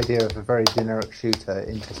the idea of a very generic shooter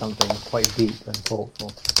into something quite deep and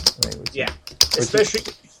thoughtful. Especially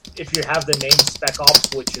if you have the name Spec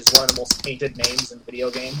Ops, which is one of the most tainted names in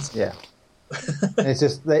video games. Yeah. It's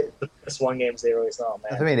just the best one games they released. Oh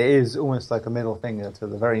man! I mean, it is almost like a middle finger to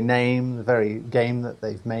the very name, the very game that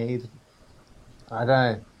they've made. I don't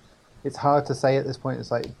know. It's hard to say at this point.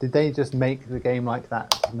 It's like, did they just make the game like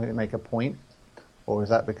that to make a point, or is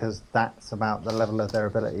that because that's about the level of their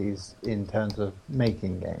abilities in terms of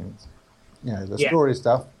making games? You know, the story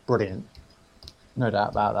stuff, brilliant, no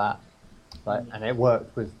doubt about that. And it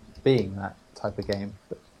worked with being that type of game.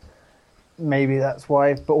 But maybe that's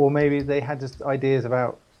why, or maybe they had just ideas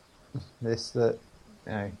about this that,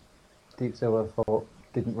 you know, Deep Silver thought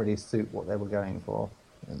didn't really suit what they were going for,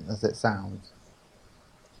 as it sounds.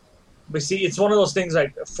 But see, it's one of those things,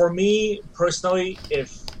 like, for me, personally,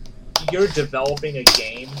 if you're developing a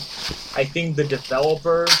game, I think the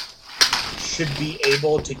developer should be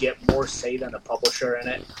able to get more say than the publisher in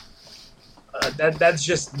it. That's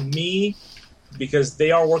just me, because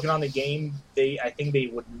they are working on the game. I think they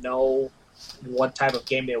would know what type of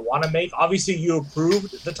game they want to make. Obviously, you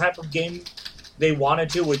approved the type of game they wanted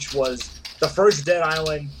to, which was the first Dead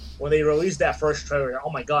Island. When they released that first trailer,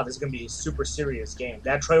 oh my god, this is going to be a super serious game.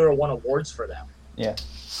 That trailer won awards for them. Yeah.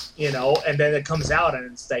 You know, and then it comes out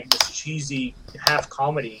and it's like this cheesy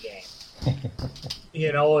half-comedy game.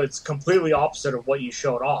 You know, it's completely opposite of what you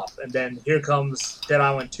showed off. And then here comes Dead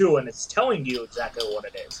Island 2, and it's telling you exactly what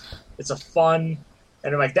it is. It's a fun...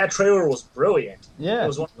 And like, that trailer was brilliant. Yeah. It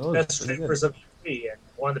was one of the best trailers of E3 and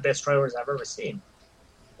one of the best trailers I've ever seen.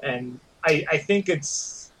 And I think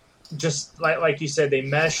it's... just like you said, they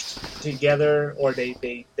meshed together, or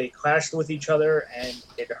they clashed with each other, and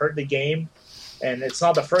it hurt the game. And it's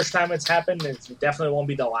not the first time it's happened, and it definitely won't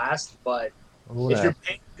be the last. But if you're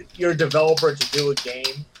paying your developer to do a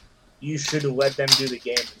game, you should let them do the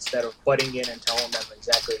game instead of butting in and telling them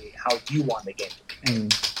exactly how you want the game to be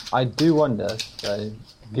made. I do wonder, though,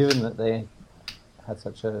 given that they had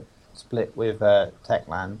such a split with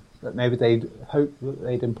Techland, that maybe they'd hoped that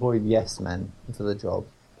they'd employed yes men for the job.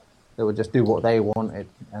 They would just do what they wanted,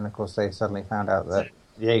 and of course they suddenly found out that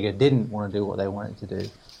Jaeger didn't want to do what they wanted to do.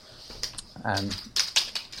 and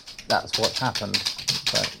that's what's happened.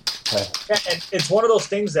 Yeah, and it's one of those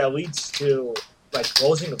things that leads to like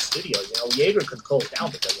closing of studios. Jaeger could close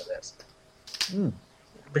down because of this.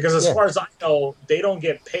 Because as far as I know, they don't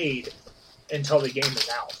get paid until the game is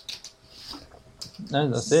out. No,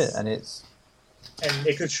 that's it, and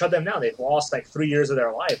it could shut them down. They've lost like 3 years of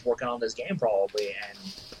their life working on this game probably, and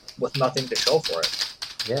with nothing to show for it.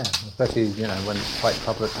 Yeah, especially when quite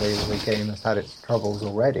publicly the game has had its troubles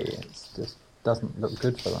already. It just doesn't look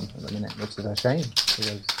good for them at the minute, which is a shame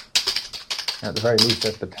because at the very least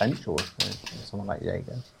there's potential for someone like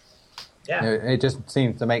Jaeger. Yeah, it just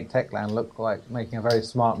seems to make Techland look like making a very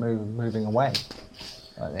smart move, moving away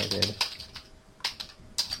like they did.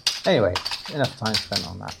 Anyway, enough time spent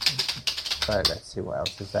on that. So let's see what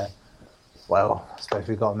else is there. Well, I suppose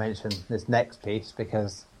we've got to mention this next piece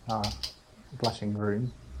because Blushing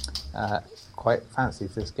Groom quite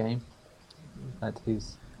fancies this game. That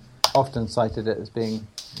he's often cited it as being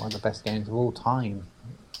one of the best games of all time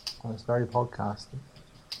on this very podcast.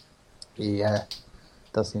 He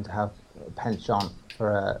does seem to have a penchant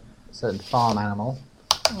for a certain farm animal.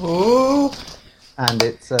 Ooh. And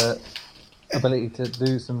its ability to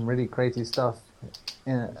do some really crazy stuff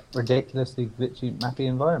in a ridiculously glitchy, mappy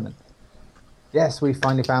environment. Yes, we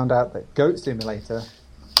finally found out that Goat Simulator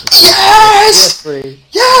Yes! PS3.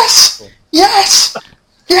 Yes! Yes!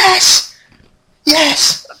 Yes!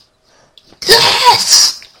 Yes!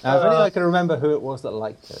 Yes! Now, if only I can remember who it was that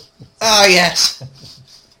liked it. Oh, yes.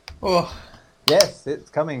 Oh. Yes, it's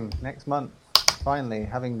coming next month. Finally,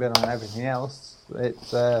 having been on everything else,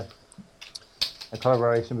 it's a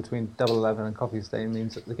collaboration between Double 11 and Coffee Stain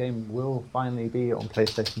means that the game will finally be on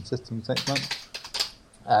PlayStation systems next month.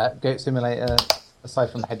 Goat Simulator, aside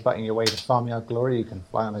from headbutting your way to farmyard glory, you can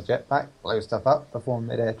fly on a jetpack, blow stuff up, perform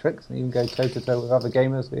mid-air tricks, and even go toe-to-toe with other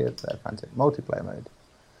gamers via their frantic multiplayer mode.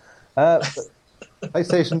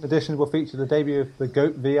 PlayStation Edition will feature the debut of the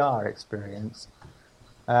Goat VR experience.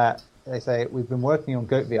 They say, we've been working on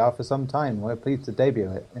Goat VR for some time. We're pleased to debut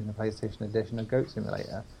it in the PlayStation Edition of Goat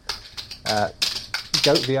Simulator.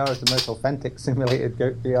 Goat VR is the most authentic simulated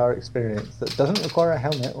Goat VR experience that doesn't require a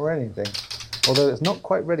helmet or anything. Although it's not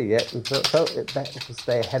quite ready yet, we felt it better to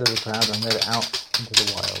stay ahead of the crowd and let it out into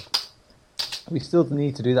the wild. We still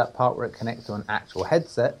need to do that part where it connects to an actual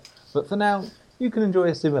headset, but for now, you can enjoy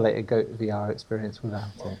a simulated Goat VR experience without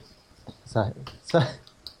it. So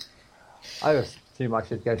I assume I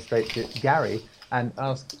should go straight to Gary and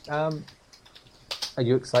ask, are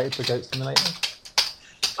you excited for Goat Simulator?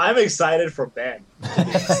 I'm excited for Ben.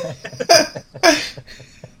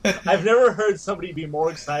 I've never heard somebody be more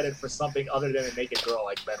excited for something other than a naked girl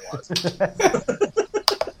like Ben was.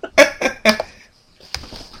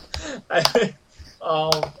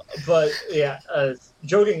 But yeah,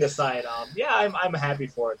 joking aside, I'm happy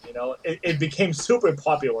for it. It became super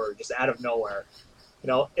popular just out of nowhere.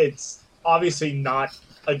 It's obviously not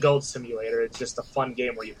a goat simulator. It's just a fun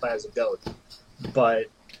game where you play as a goat. But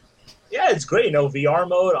yeah, it's great. VR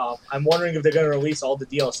mode. I'm wondering if they're going to release all the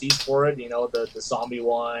DLCs for it. The zombie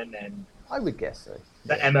one and I would guess so.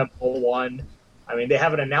 The MMO one. I mean, they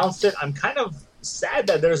haven't announced it. I'm kind of sad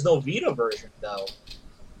that there's no Vita version though.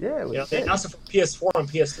 Yeah, they announced it for PS4 and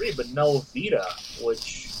PS3, but no Vita,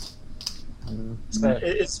 which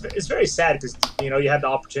it's very sad because you have the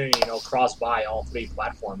opportunity cross buy all three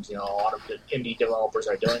platforms. A lot of the indie developers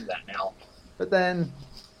are doing that now. But then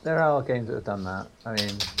there are games that have done that. I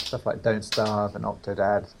mean, stuff like Don't Starve and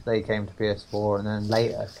Octodad, they came to PS4 and then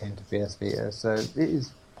later came to PS Vita, so it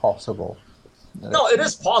is possible. No, it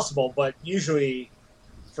is possible, but usually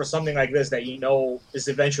for something like this that is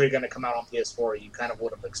eventually going to come out on PS4, you kind of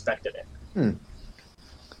would have expected it.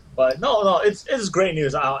 But no, it's great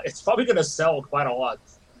news. It's probably going to sell quite a lot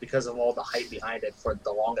because of all the hype behind it for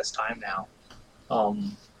the longest time now.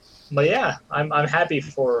 But yeah, I'm happy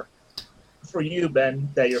for you, Ben,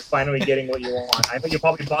 that you're finally getting what you want. I know you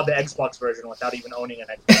probably bought the Xbox version without even owning an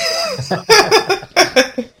Xbox One.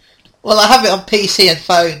 So. Well, I have it on PC and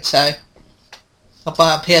phone, so I'll buy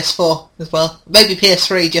it on PS4 as well. Maybe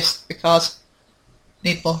PS3 just because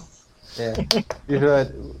need more. Yeah, you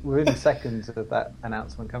heard within seconds of that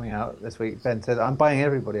announcement coming out this week, Ben said, "I'm buying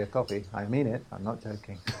everybody a copy." I mean it. I'm not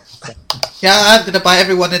joking. Yeah, I'm going to buy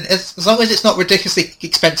everyone, as long as it's not ridiculously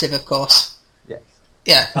expensive, of course. Yes.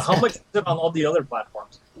 Yeah. How much is it on all the other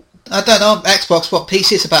platforms? I don't know. Xbox,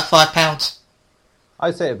 PC is about £5.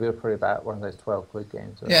 I'd say it'd be probably about one of those 12 quid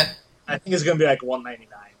games. Right? Yeah. I think it's going to be like $1.99.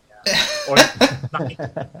 Yeah. Or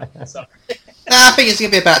 9. Sorry. I think it's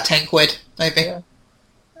going to be about 10 quid, maybe. Yeah.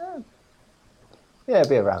 Yeah, it'd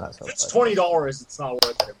be around that sort If of it's price. $20, it's not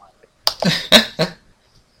worth it in my opinion.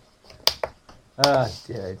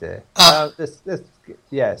 Dear. Ah.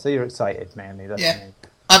 Yeah, so you're excited, mainly. That's Yeah. me.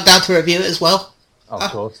 I'm down to review it as well. Of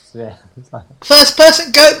course, yeah. First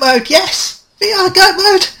person goat mode, yes! VR goat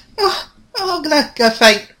mode! Oh, I'm gonna go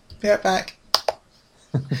faint. Be right back.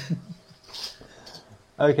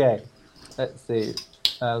 Okay, let's see.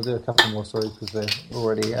 I'll do a couple more stories because they're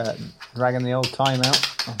already dragging the old time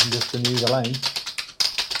out on just the news alone.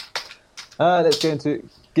 Let's go into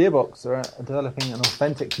Gearbox. Are developing an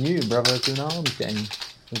authentic new Brothers in Arms game.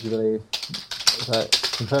 Would you believe?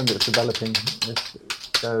 Confirmed it's developing this,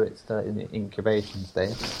 so it's in the incubation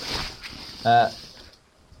stage.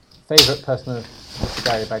 Favourite person of Mr.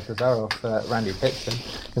 Gary Bagdasarov, Randy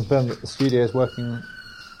Pitchford, confirmed that the studio is working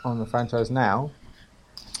on the franchise now.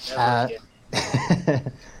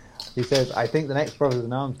 He says, I think the next Brothers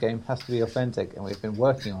in Arms game has to be authentic, and we've been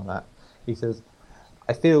working on that. He says,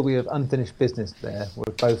 I feel we have unfinished business there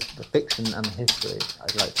with both the fiction and the history.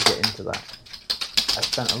 I'd like to get into that. I've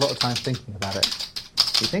spent a lot of time thinking about it.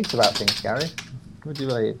 He thinks about things, Gary. Would you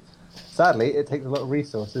believe? Sadly, it takes a lot of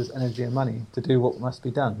resources, energy and money to do what must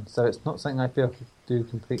be done, so it's not something I feel I could do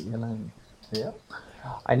completely alone. Yeah.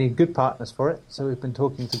 I need good partners for it, so we've been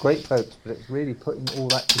talking to great folks, but it's really putting all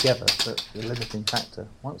that together that's the limiting factor.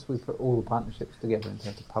 Once we put all the partnerships together in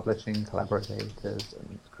terms of publishing, collaborators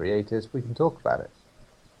and creators, we can talk about it.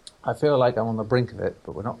 I feel like I'm on the brink of it,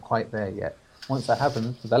 but we're not quite there yet. Once that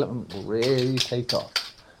happens, development will really take off.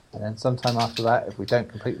 And then sometime after that, if we don't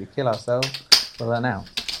completely kill ourselves, we'll announce.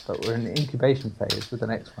 But we're in the incubation phase with the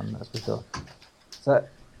next one, that's for sure. So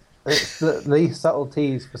it's the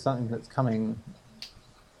subtleties for something that's coming,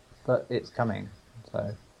 but it's coming.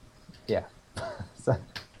 So, yeah.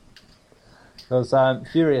 Because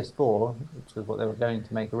Furious 4, which was what they were going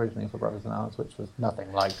to make originally for Brothers in Arms, which was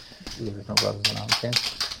nothing like the original Brothers in Arms game,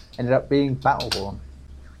 ended up being Battleborn.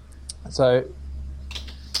 So,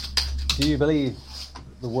 do you believe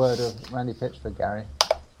the word of Randy Pitchford, Gary?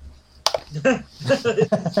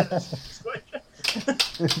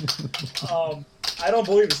 I don't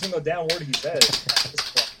believe a single damn word he says at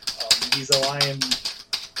this point. He's a lying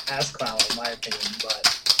ass clown, in my opinion.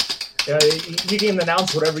 But you can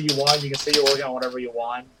announce whatever you want. You can say you're working on whatever you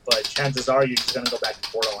want, but chances are you're just going to go back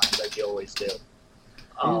to Borderlands like you always do.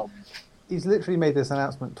 He's literally made this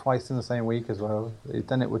announcement twice in the same week as well. He's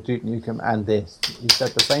done it with Duke Nukem and this. He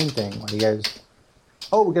said the same thing when he goes,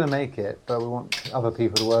 oh, we're going to make it, but we want other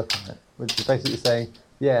people to work on it. Which is basically saying,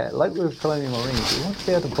 yeah, like with Colonial Marines, we want to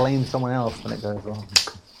be able to blame someone else when it goes wrong.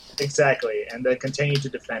 Exactly, and then continue to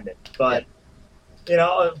defend it. But, you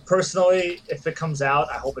know, personally, if it comes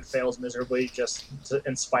out, I hope it fails miserably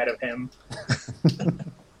in spite of him.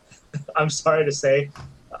 I'm sorry to say.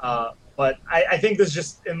 But I think this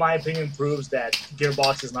just, in my opinion, proves that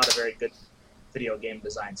Gearbox is not a very good video game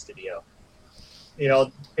design studio. You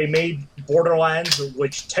know, they made Borderlands,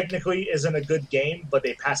 which technically isn't a good game, but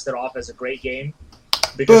they passed it off as a great game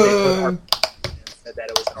because they put RPG and said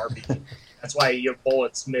that it was an RPG. That's why your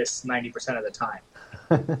bullets miss 90% of the time.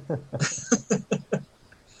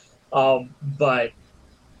 But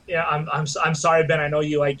yeah, I'm sorry, Ben. I know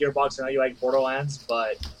you like Gearbox. I know you like Borderlands,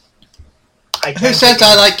 but who says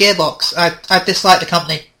I like Gearbox? I dislike the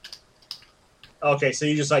company. Okay, so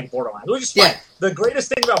you just like Borderlands, which is fine. Yeah. The greatest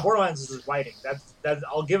thing about Borderlands is his writing. That's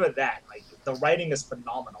I'll give it that. Like, the writing is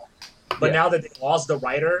phenomenal. But now that they lost the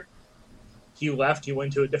writer, he left. He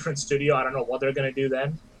went to a different studio. I don't know what they're going to do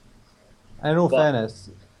then. And in all fairness,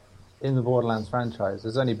 in the Borderlands franchise,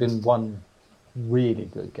 there's only been one really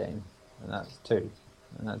good game, and that's 2,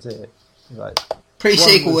 and that's it. Like,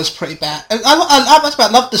 pre-sequel was pretty bad. I must admit,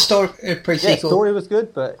 I loved the story pre-sequel. Yeah, story was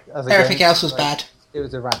good, but as a everything game, else was bad. It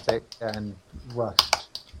was erratic and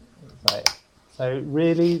rushed. Like, so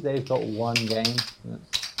really, they've got one game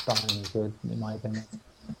that's dying good, in my opinion.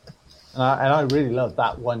 And I really love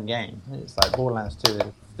that one game. It's like Borderlands 2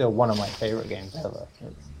 is still one of my favourite games ever.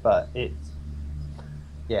 But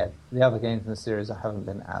the other games in the series haven't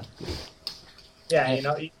been as good. Yeah, you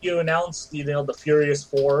know, you announced the Furious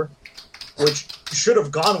 4, which you should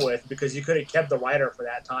have gone with because you could have kept the writer for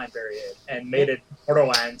that time period and made it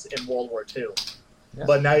Borderlands in World War II. Yeah.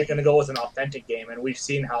 But now you're going to go with an authentic game, and we've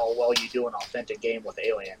seen how well you do an authentic game with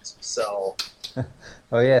Aliens. So,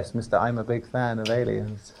 oh yes, Mr. I'm a big fan of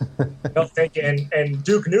Aliens. and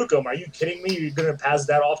Duke Nukem, are you kidding me? You're going to pass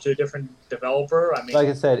that off to a different developer? I mean, like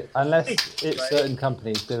I said, unless it's certain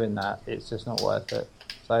companies doing that, it's just not worth it.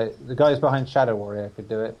 So the guys behind Shadow Warrior could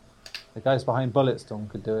do it. The guys behind Bulletstorm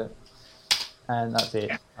could do it, and that's it.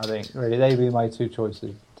 Yeah. I think really they'd be my 2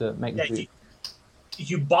 choices to make the Duke.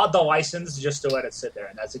 You bought the license just to let it sit there,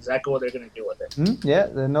 and that's exactly what they're going to do with it. Yeah,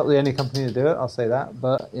 they're not the only company to do it, I'll say that,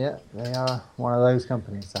 but yeah, they are one of those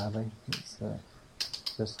companies, sadly.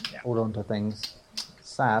 Just Yeah. hold on to things.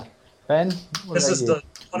 Sad. Ben, what This about is you?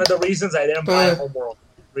 one of the reasons I didn't buy Homeworld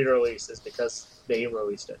re-release is because they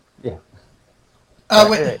released it. Yeah.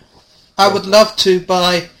 I would love to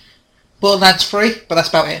buy Borderlands 3, but that's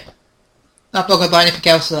about it. I'm not going to buy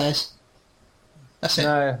anything else of theirs. That's it.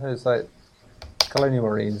 No, it's like Colonial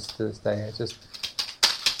Marines to this day. It's just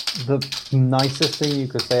the nicest thing you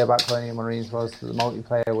could say about Colonial Marines was that the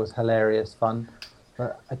multiplayer was hilarious fun.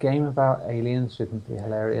 But a game about aliens shouldn't be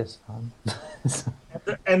hilarious fun.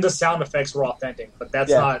 And the sound effects were authentic, but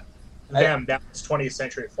that's not them. That was 20th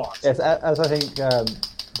Century Fox. Yes, as I think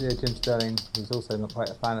dear Jim Sterling, who's also not quite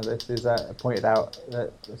a fan of this, is pointed out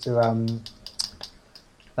that to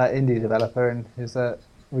that indie developer in his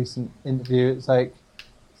recent interview, it's like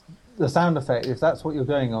the sound effect, if that's what you're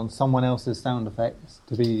going on, someone else's sound effects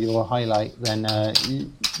to be your highlight, then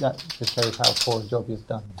that just shows how poor a job you've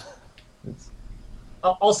done.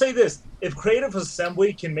 I'll say this. If Creative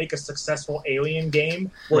Assembly can make a successful Alien game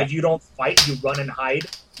where you don't fight, you run and hide,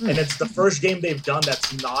 and it's the first game they've done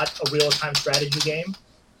that's not a real-time strategy game,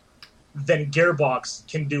 then Gearbox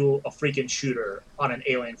can do a freaking shooter on an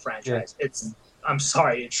Alien franchise. Yeah. I'm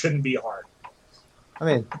sorry, it shouldn't be hard. I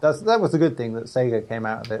mean, that was a good thing that Sega came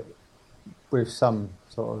out of it with some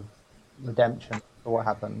sort of redemption for what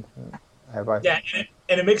happened. Yeah,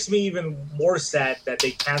 and it makes me even more sad that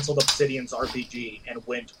they canceled Obsidian's RPG and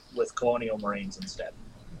went with Colonial Marines instead.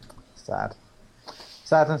 Sad.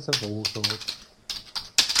 Sadness of all sorts.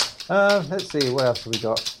 Let's see, what else have we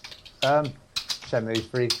got? Shenmue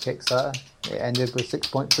 3 Kickstarter. It ended with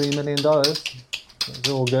 $6.3 million. It's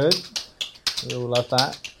all good. We all love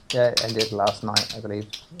that. Yeah, it ended last night, I believe,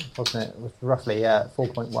 wasn't it? It was roughly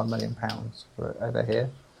 £4.1 million for it over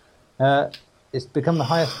here. It's become the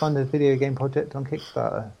highest funded video game project on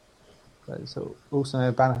Kickstarter. But it's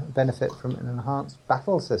also benefit from an enhanced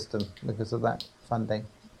battle system because of that funding.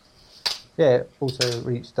 Yeah, it also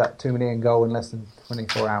reached that 2 million goal in less than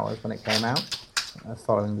 24 hours when it came out,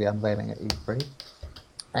 following the unveiling at E3.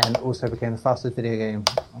 And also became the fastest video game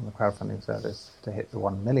on the crowdfunding service to hit the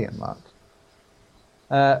 1 million mark.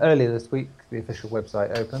 Earlier this week, the official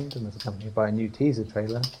website opened and was accompanied by a new teaser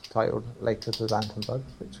trailer titled Later to Lantern Bug,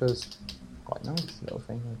 which was quite nice little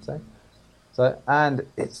thing, I'd say. So, and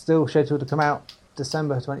it's still scheduled to come out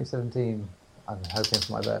December 2017. I'm hoping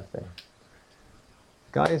for my birthday.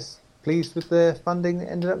 Guys, pleased with the funding it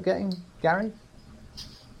ended up getting, Gary?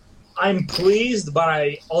 I'm pleased, but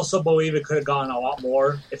I also believe it could have gotten a lot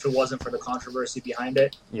more if it wasn't for the controversy behind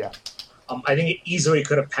it. Yeah. I think it easily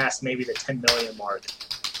could have passed maybe the 10 million mark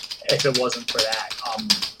if it wasn't for that.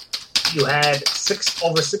 You had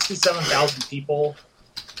over 67,000 people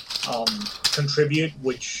contribute,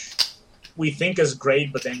 which we think is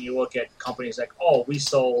great, but then you look at companies like, oh, we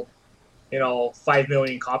sold 5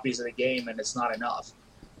 million copies of the game and it's not enough.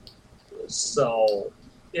 So,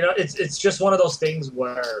 it's just one of those things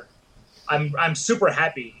where I'm super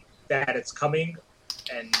happy that it's coming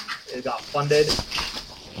and it got funded.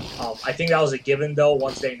 I think that was a given, though.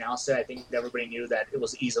 Once they announced it, I think everybody knew that it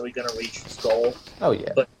was easily going to reach its goal. Oh,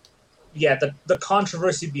 yeah. But, yeah, the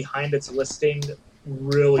controversy behind its listing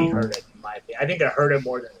really hurt it, in my opinion. I think it hurt it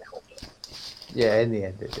more than it helped it. Yeah, in the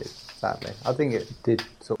end it did, sadly. I think it did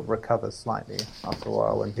sort of recover slightly after a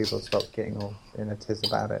while when people stopped getting all in a tiz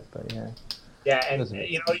about it, but yeah. Yeah, and,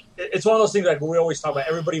 it's one of those things like we always talk about.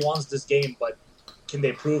 Everybody wants this game, but can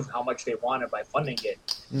they prove how much they want it by funding it?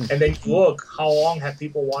 And then you look, how long have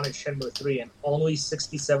people wanted Shenmue 3 and only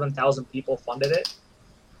 67,000 people funded it?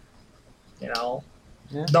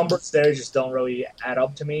 Numbers there just don't really add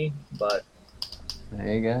up to me, but...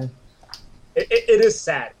 There you go. It is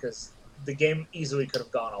sad, because the game easily could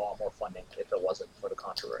have gotten a lot more funding if it wasn't for the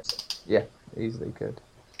controversy. Yeah, easily could.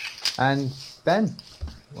 And Ben,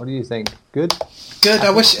 what do you think? Good? Good.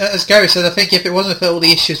 I wish, as Gary said, I think if it wasn't for all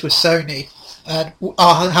the issues with Sony, and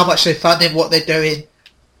how much they're funding, what they're doing,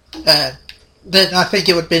 then I think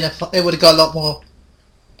it would have got a lot more.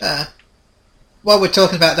 What we're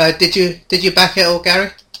talking about though, did you back it all,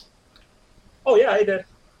 Gary? Oh yeah, I did.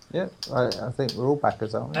 Yeah, I think we're all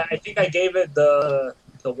backers, aren't we? I think I gave it the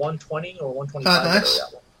 120 or 125.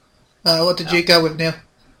 Oh, nice. What did you go with, Neil?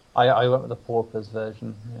 I went with the paupers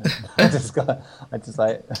version. Yeah.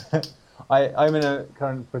 I'm in a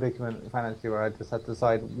current predicament financially where I just have to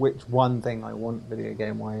decide which one thing I want video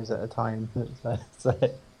game wise at a time. Yeah,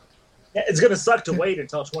 it's gonna suck to wait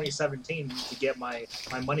until 2017 to get my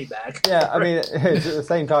money back. Yeah, I mean, at the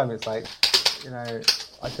same time, it's like,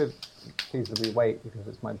 I could feasibly wait because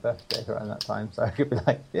it's my birthday around that time, so I could be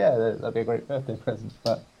like, yeah, that'd be a great birthday present.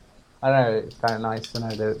 But I don't know, it's kind of nice to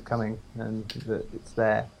know that it's coming and that it's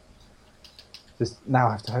there. Just now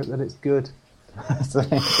I have to hope that it's good. So,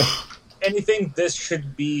 Anything, this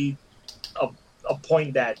should be a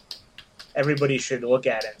point that everybody should look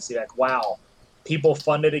at and see, like, wow, people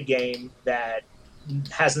funded a game that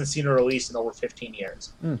hasn't seen a release in over 15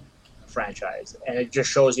 years, franchise, and it just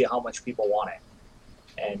shows you how much people want it.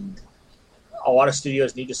 And a lot of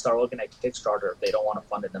studios need to start looking at Kickstarter if they don't want to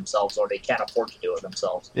fund it themselves or they can't afford to do it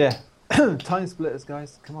themselves. yeah. Time splitters,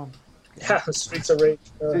 guys. Come on. Yeah, Streets of Rage.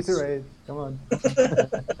 Streets of Rage. Come on.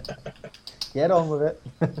 Get on with it.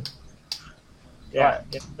 Yeah, Right.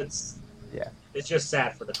 it's just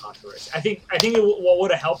sad for the controversy. I think what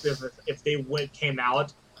would have helped if they came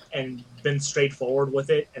out and been straightforward with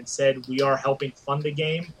it and said, we are helping fund the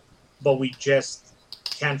game, but we just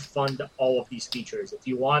can't fund all of these features. If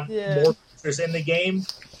you want more features in the game,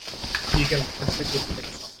 you can contribute to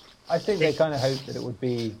it. I think they kind of hoped that it would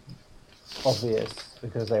be obvious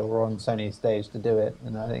because they were on Sony's stage to do it,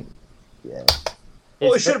 and I think, yeah.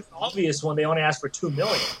 Well, it should have been obvious when they only asked for $2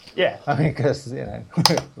 million. Yeah, I mean, because,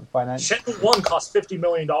 financial. Shenmue 1 cost $50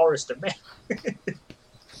 million to make.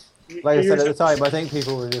 Like I said at the time, I think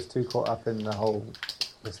people were just too caught up in the whole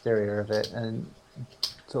hysteria of it and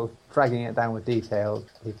sort of dragging it down with details.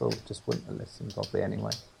 People just wouldn't have listened properly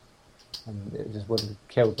anyway, and it just would have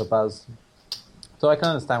killed the buzz. So I can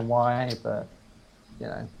understand why, but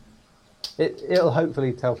it'll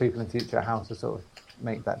hopefully tell people in the future how to sort of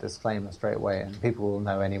make that disclaimer straight away, and people will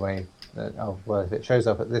know anyway that, oh well, if it shows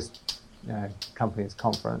up at this company's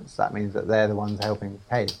conference, that means that they're the ones helping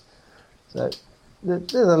pay. So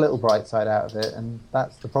there's a little bright side out of it, and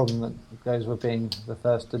that's the problem that goes with being the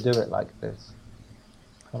first to do it like this.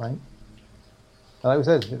 All right. Like we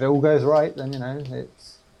said, if it all goes right, then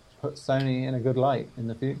it's put Sony in a good light in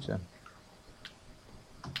the future.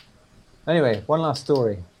 Anyway, one last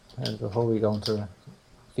story before we go on to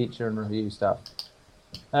feature and review stuff.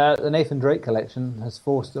 The Nathan Drake collection has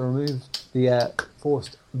removed the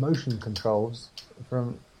forced motion controls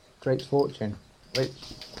from Drake's Fortune, which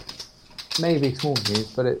may be small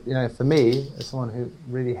news, but for me, as someone who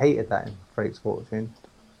really hated that in Drake's Fortune,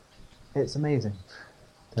 it's amazing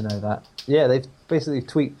to know that. Yeah, they've basically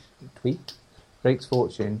tweaked Drake's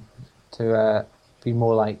Fortune to be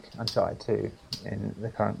more like Uncharted 2 in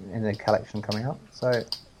the collection coming up. So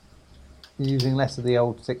using less of the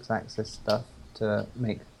old 6-axis stuff to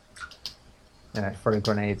make throw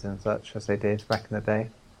grenades and such as they did back in the day,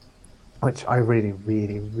 which I really,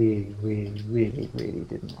 really, really, really, really, really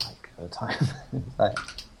didn't like at the time.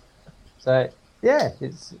 so yeah,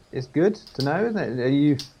 it's good to know, isn't it? Are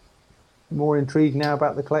you more intrigued now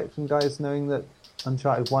about the collection, guys, knowing that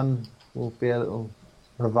Uncharted 1 will be a little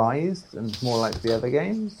revised and more like the other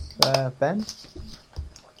games? Ben?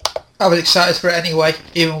 I was excited for it anyway,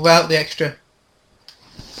 even without the extra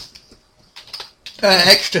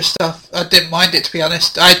stuff. I didn't mind it, to be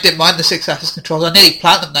honest. I didn't mind the 6-axis controls. I nearly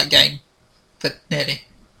platinumed that game, but nearly.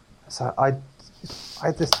 So I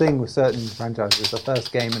had this thing with certain franchises. The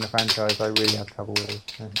first game in a franchise I really had trouble with,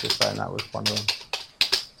 and just saying that was one of them.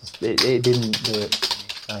 It didn't do it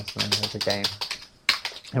personally as a game.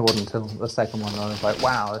 It wasn't until the second one I was like,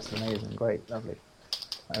 wow, that's amazing, great, lovely.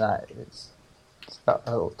 Like that, it's got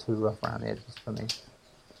a little too rough around the edges for me.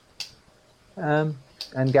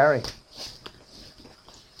 And Gary?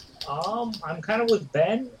 I'm kind of with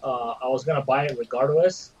Ben. I was gonna buy it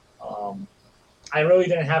regardless. I really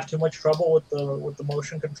didn't have too much trouble with the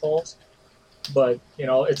motion controls, but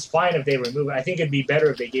it's fine if they remove it. I think it'd be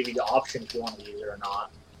better if they gave you the option if you want to use it or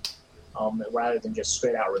not, rather than just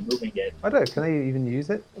straight out removing it. I don't know. Can they even use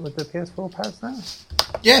it with the PS4 pads now?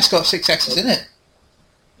 Yeah, it's got 6-axis in it.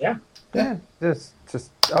 Yeah. Yeah. Just.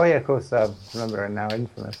 Oh yeah, of course. Remember now,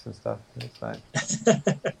 Infamous and stuff. It's like.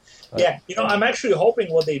 Yeah, I'm actually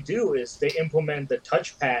hoping what they do is they implement the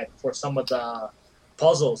touchpad for some of the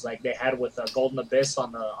puzzles like they had with Golden Abyss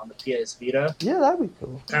on the PS Vita. Yeah, that'd be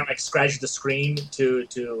cool. Kind of like scratch the screen to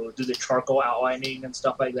do the charcoal outlining and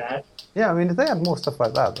stuff like that. Yeah, I mean, if they had more stuff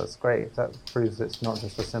like that, that's great. That proves it's not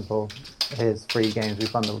just a simple, here's 3 games we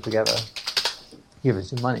bundled together, give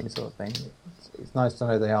us your money sort of thing. It's nice to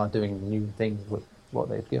know they are doing new things with what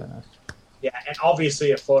they've given us. Yeah, and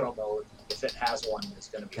obviously a photo mode, if it has one, is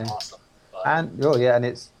going to be awesome. But... And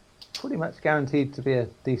it's pretty much guaranteed to be a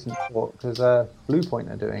decent port because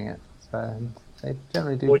Bluepoint are doing it. So they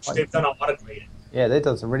generally do. Which they've done a lot of great. Yeah, they've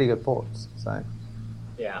done some really good ports. So.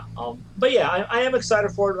 Yeah, but yeah, I am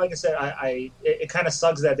excited for it. Like I said, it kind of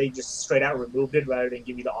sucks that they just straight out removed it rather than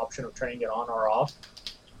give you the option of turning it on or off.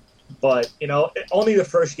 But only the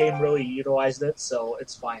first game really utilized it, so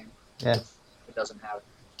it's fine. Yeah, if it doesn't have it.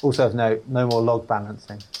 Also, no more log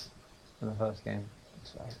balancing in the first game.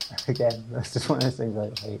 So, again, that's just one of those things I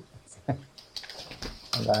hate.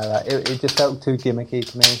 It just felt too gimmicky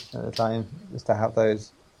to me at the time, just to have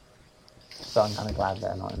those. So I'm kind of glad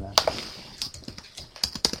they're not in there.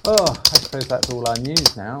 Oh, I suppose that's all our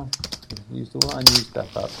news now. We've used all our news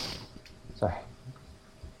stuff up. So,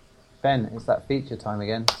 Ben, it's that feature time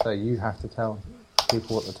again, so you have to tell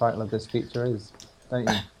people what the title of this feature is, don't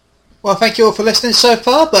you? Well, thank you all for listening so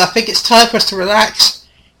far, but I think it's time for us to relax,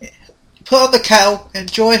 put on the kettle,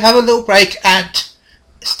 enjoy, have a little break, and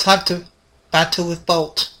it's time to battle with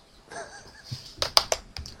Bolt.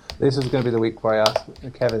 This was going to be the week where I asked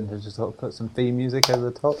Kevin to just sort of put some theme music over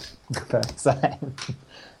the top.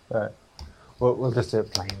 But we'll just do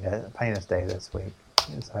it plain as day this week.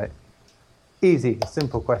 It's like easy,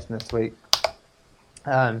 simple question this week.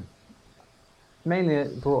 Mainly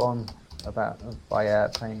brought on by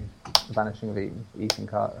playing The Vanishing of Ethan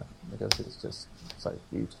Carter, because it's just so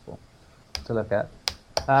beautiful to look at.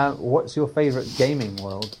 What's your favourite gaming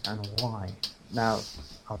world and why? Now,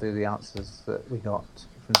 I'll do the answers that we got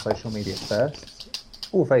from social media first.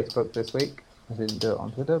 All Facebook this week. I didn't do it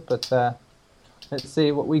on Twitter, but let's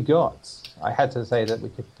see what we got. I had to say that we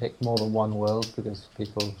could pick more than one world because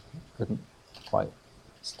people couldn't quite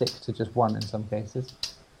stick to just one in some cases.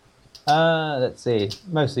 Let's see.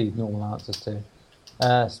 Mostly normal answers too.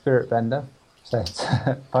 Spirit Bender says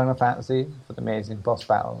Final Fantasy for the amazing boss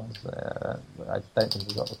battles. I don't think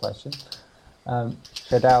we got the question.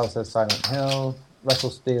 Shadow says Silent Hill.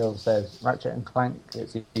 Russell Steele says Ratchet and Clank.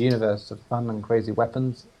 It's a universe of fun and crazy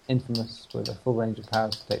weapons, infamous with a full range of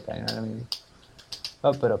powers to take down your enemies.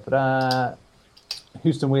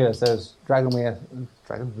 Houston Wheeler says Dragon Weir?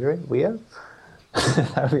 That would be an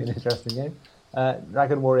interesting game.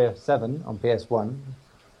 Dragon Warrior 7 on PS1.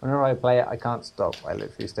 Whenever I play it, I can't stop. I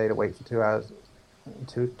literally stayed awake for 2 hours.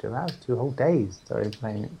 2 hours? 2 whole days. Sorry,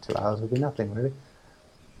 playing it 2 hours would be nothing, really.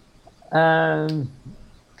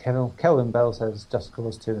 Kelvin Bell says Just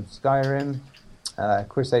Cause 2 and Skyrim.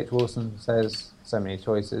 Chris H. Wilson says so many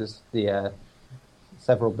choices. The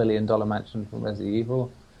several billion-dollar mansion from Resident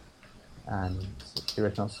Evil. And the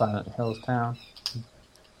original Silent Hills town.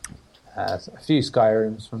 A few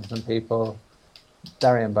Skyrims from some people.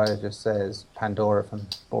 Darian Bow just says Pandora from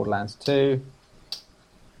Borderlands 2.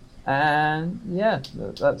 And yeah,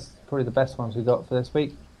 that's probably the best ones we got for this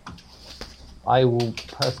week. I will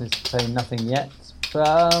personally say nothing yet.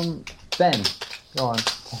 Ben, go on.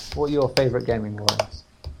 What are your favourite gaming worlds?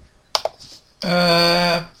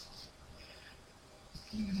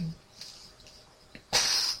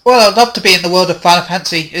 Well, I'd love to be in the world of Final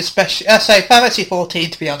Fantasy, especially, I say Final Fantasy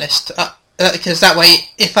 14 to be honest, because that way,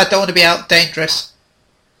 if I don't want to be out dangerous,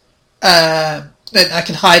 then I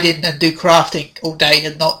can hide in and do crafting all day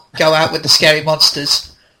and not go out with the scary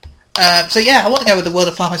monsters. So yeah, I want to go with the world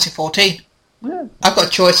of Final Fantasy 14. Yeah. I've got a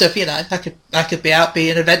choice of, I could be out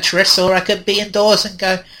being adventurous, or I could be indoors and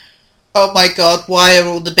go, oh my god, why are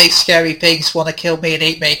all the big scary things want to kill me and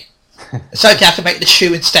eat me? It's okay, I can make the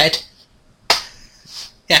shoe instead.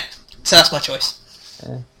 Yeah, so that's my choice.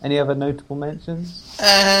 Any other notable mentions?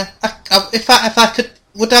 If I could,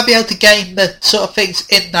 would I be able to gain the sort of things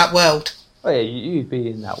in that world? Oh yeah, you'd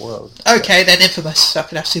be in that world. Okay, then Infamous, so I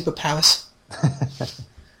could have superpowers.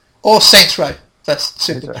 Or Saints Row for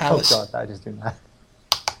superpowers. Oh god, I just do that.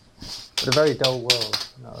 But a very dull world,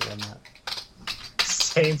 other than that.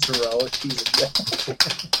 Saints Row, Jesus.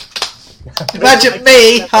 Imagine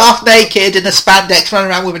me, half naked in a spandex, running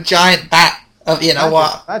around with a giant bat.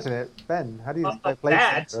 Imagine it, Ben. How do you play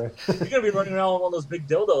that? You're gonna be running around with one of those big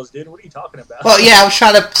dildos, dude. What are you talking about? Well, yeah, I was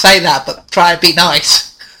trying to say that, but try and be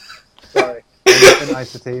nice. Sorry.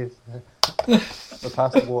 Niceties. We're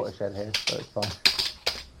past the watershed here, so it's fine.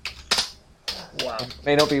 Wow. It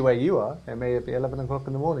may not be where you are. It may be 11 o'clock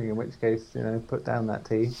in the morning, in which case, put down that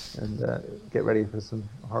tea and get ready for some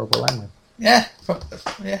horrible language. Yeah.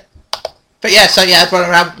 Yeah. But yeah, so yeah, I'd run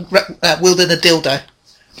around wielding a dildo.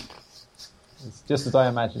 It's just as I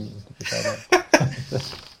imagined you to be fair.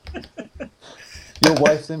 Your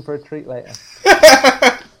wife's in for a treat later.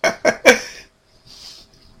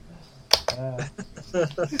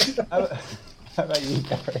 How about you,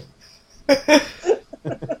 Gary?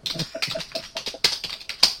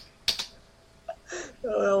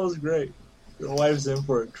 Oh, that was great. Your wife's in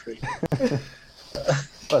for a treat.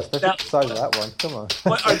 Well, especially the size of that one. Come on.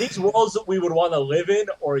 What, are these worlds that we would want to live in,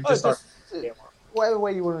 or just whatever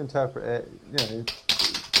way you want to interpret it,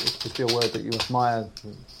 it's just be a word that you admire to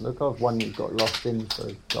look of, one you've got lost in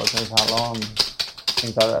for God knows how long,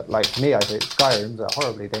 things like that. Like me, I think Skyrim's a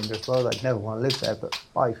horribly dangerous world. I'd never want to live there, but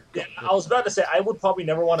life. Yeah, I was about to say, I would probably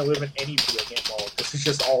never want to live in any video game world, because it's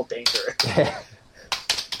just all danger. Yeah.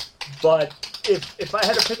 But if I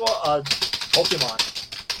had to pick a Pokemon,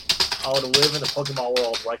 I would live in the Pokemon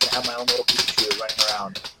world where I can have my own little Pikachu running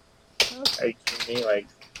around. Are you kidding me? Like,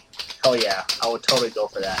 hell yeah, I would totally go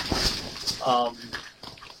for that.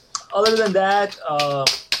 Other than that,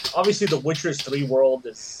 obviously the Witcher 3 world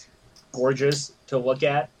is gorgeous to look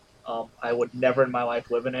at. I would never in my life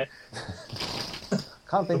live in it.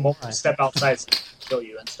 Can't The think moment why. you step outside, it's gonna kill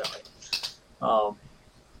you instantly. But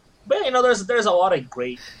you know, there's a lot of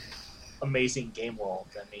great, amazing game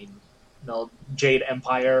worlds. I mean, you know, Jade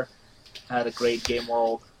Empire had a great game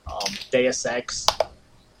world. Deus Ex,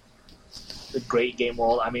 a great game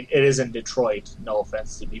world. I mean, it is in Detroit. No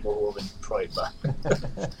offense to people who live in Detroit, but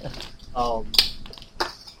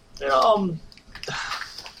you know,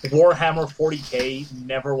 Warhammer 40K.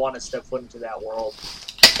 Never want to step foot into that world.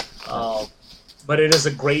 But it is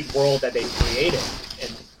a great world that they created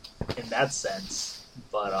in that sense.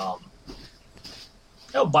 But you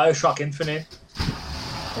know, BioShock Infinite,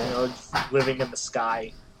 you know, just living in the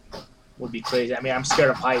sky would be crazy. I mean, I'm scared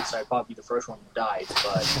of heights, so I'd probably be the first one who died.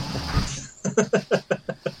 But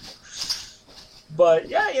but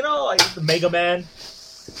yeah, you know, like the Mega Man,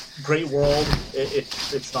 great world.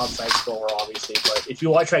 It's not side scroller, obviously, but if you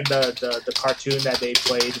watch like the cartoon that they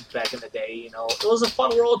played back in the day, you know, it was a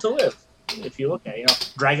fun world to live. If you look at it, you know,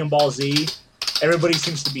 Dragon Ball Z, everybody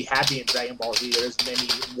seems to be happy in Dragon Ball Z. There isn't any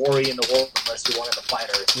worry in the world unless you're one of the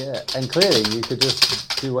fighters. Yeah, and clearly you could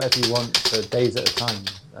just do whatever you want for days at a time,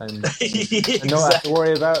 and Exactly. not have to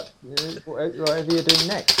worry about whatever you're doing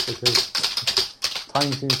next, because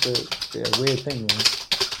time seems to be a weird thing. You know?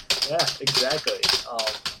 Yeah, exactly.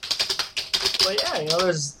 But yeah, you know,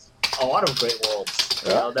 there's a lot of great worlds.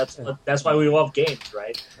 You know, that's why we love games,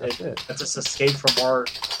 right? That's just escape from our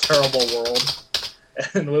terrible world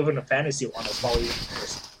and live in a fantasy one. That's why we.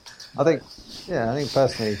 I think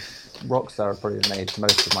personally, Rockstar probably made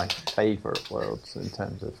most of my favourite worlds in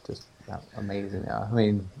terms of just how amazing they are. I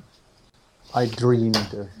mean, I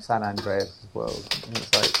dreamed of San Andreas' world, and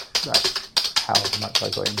it's like that's how much I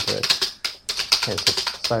got into it. It's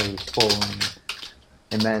just so full and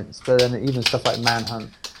immense. But then even stuff like Manhunt,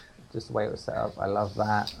 just the way it was set up, I love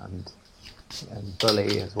that, and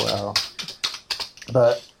Bully as well.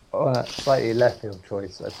 But on a slightly left field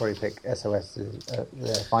choice, I'd probably pick SOS,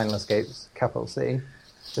 the Final Escapes Capital City,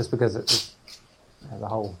 just because it was the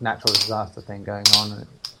whole natural disaster thing going on. And it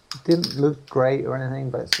didn't look great or anything,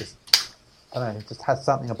 but it's just, I don't know, it just has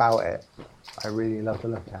something about it I really love to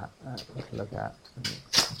look at.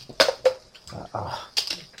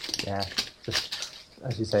 Yeah, just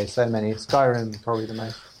as you say, so many. Skyrim, probably the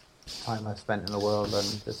most time I've spent in the world,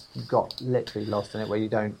 and just got literally lost in it, where you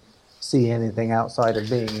don't see anything outside of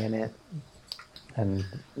being in it, and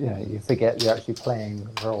you know, you forget you're actually playing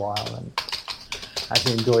for a while and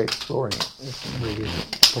actually enjoy exploring it. It's a really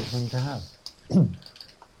cool thing to have.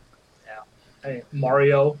 Yeah, I mean,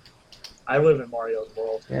 Mario. I live in Mario's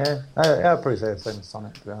world. Yeah, I'd probably say the same as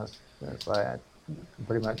Sonic, to be honest. It's like I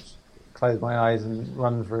pretty much close my eyes and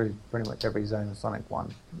run through pretty much every zone of Sonic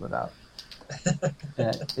 1 without.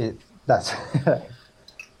 That's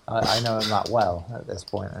I know him that well at this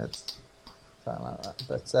point. It's something like that.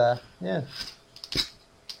 But yeah,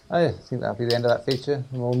 I think that'll be the end of that feature,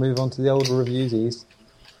 and we'll move on to the older reviewsies,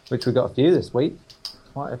 which we got a few this week.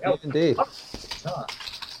 Quite a few indeed.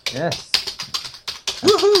 Yes.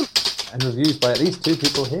 Woohoo! And reviews by at least 2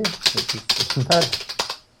 people here, which is bad.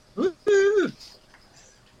 Woohoo!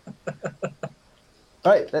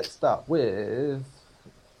 Right, let's start with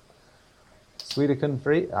Suikoden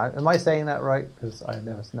 3. Am I saying that right? Because I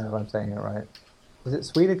never know if I'm saying it right. Is it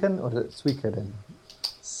Suikoden or is it Suikoden?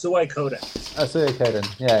 Suikoden. Oh, Suikoden.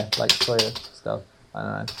 Yeah, like soya stuff.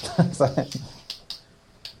 I don't know. So,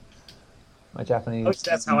 my Japanese. Oh,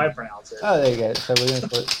 that's how I pronounce it. Oh, there you go. So we're going to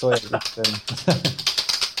call it Suikoden.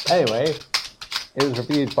 Anyway, it was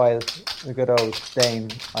reviewed by the good old Dane.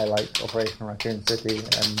 I like Operation Raccoon City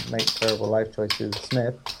and Make Terrible Life Choices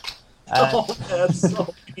Smith. Oh, that's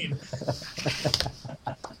so mean.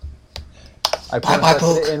 I promise I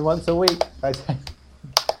put it in once a week.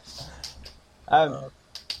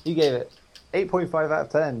 He gave it 8.5 out of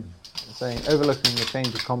 10, saying, overlooking the change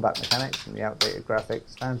of combat mechanics and the outdated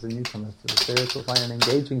graphics, fans and newcomers to the series will find an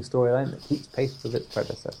engaging storyline that keeps pace with its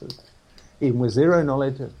predecessors. Even with zero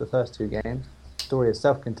knowledge of the first 2 games, the story is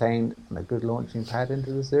self-contained and a good launching pad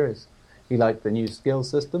into the series. He liked the new skill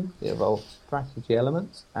system, the evolved strategy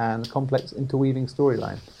elements, and the complex interweaving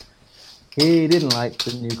storyline. He didn't like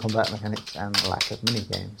the new combat mechanics and the lack of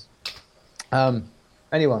minigames.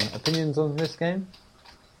 Anyone, opinions on this game?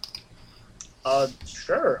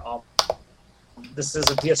 Sure. This is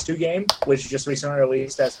a PS2 game, which just recently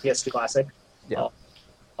released as PS2 Classic. Yeah.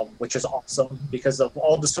 which is awesome because of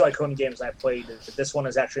all the Suikoden games I played. This one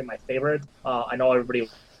is actually my favorite. I know everybody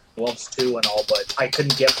loves 2 and all, but I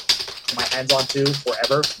couldn't get my hands on 2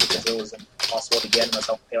 forever because it was impossible to get unless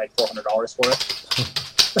I pay like $400 for it.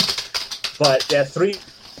 But yeah, 3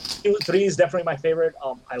 is definitely my favorite.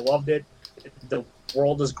 I loved it. The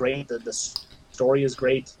world is great. The story is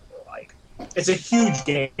great. Like, it's a huge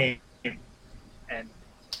game, and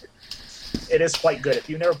it is quite good. If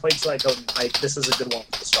you've never played Suikoden, this is a good one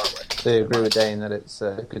to start with. Do you agree with Dane that it's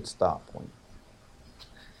a good start point?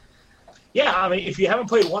 Yeah, I mean, if you haven't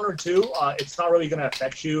played 1 or 2, it's not really going to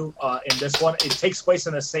affect you in this one. It takes place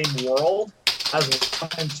in the same world as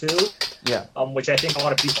 1 and 2, Yeah. Which I think a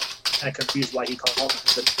lot of people are kind of confused why he called it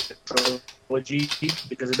the trilogy,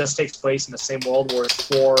 because it does take place in the same world, whereas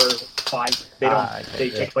 4, 5, they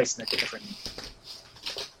take place in a different...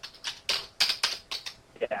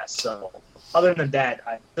 Yeah, so other than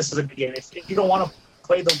that, this is a good game. If you don't want to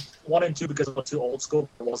play the 1 and 2 because it was too old school,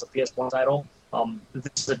 it was a PS1 title,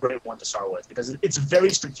 this is a great one to start with because it's very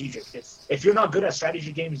strategic. If you're not good at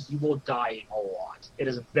strategy games, you will die a lot. It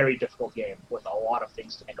is a very difficult game with a lot of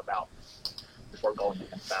things to think about before going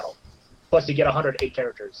into battle. Plus, you get 108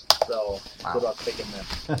 characters, so good luck picking them.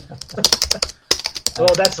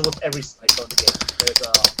 Well, that's with every Suikoden game. There's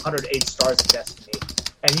 108 stars of destiny,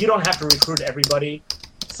 and you don't have to recruit everybody.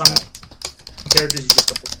 Some characters you just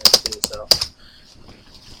don't do. So,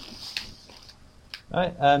 All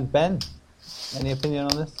right, Ben, any opinion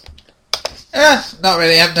on this? Not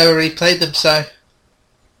really. I've never really played them, so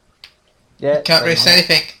Yeah, can't really say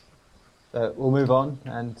anything. So we'll move on,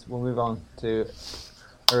 and we'll move on to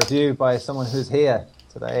a review by someone who's here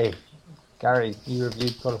today. Gary, you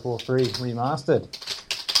reviewed God of War 3 Remastered.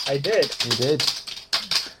 I did. You did.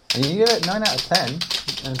 And you give it 9 out of 10,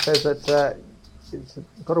 and says that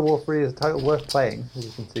God of War 3 is a title worth playing, as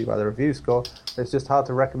you can see by the review score. But it's just hard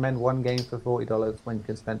to recommend one game for $40 when you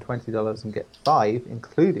can spend $20 and get 5,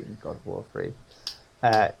 including God of War 3.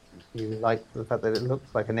 You like the fact that it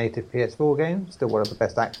looks like a native PS4 game, still one of the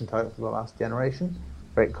best action titles of the last generation.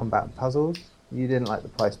 Great combat and puzzles. You didn't like the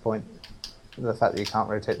price point, the fact that you can't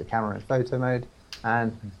rotate the camera in photo mode,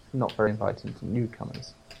 and not very inviting to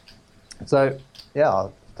newcomers. So, yeah,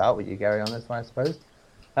 I'll start with you, Gary, on this one, I suppose.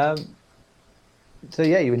 So,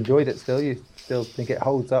 yeah, you enjoyed it still. You still think it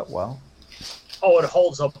holds up well. Oh, it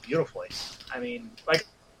holds up beautifully. I mean, like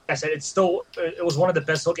I said, it was one of the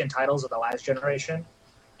best looking titles of the last generation.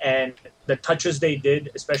 And the touches they did,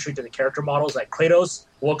 especially to the character models, like Kratos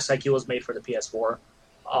looks like he was made for the PS4.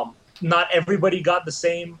 Not everybody got the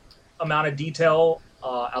same amount of detail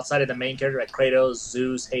outside of the main character, like Kratos,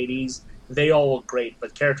 Zeus, Hades. They all look great,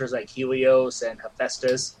 but characters like Helios and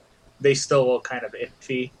Hephaestus, they still look kind of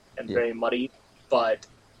iffy and very muddy. But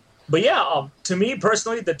yeah, to me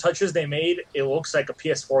personally, the touches they made, it looks like a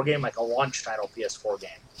PS4 game, like a launch title PS4 game.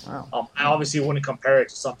 Wow. I obviously wouldn't compare it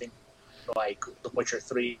to something like The Witcher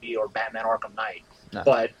 3 or Batman Arkham Knight,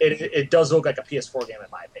 but it does look like a PS4 game in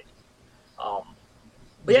my opinion.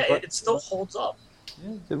 But yeah, it still holds up.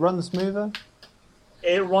 Yeah, does it run smoother?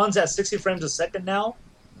 It runs at 60 frames a second now.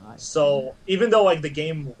 Nice. So even though like the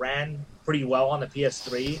game ran pretty well on the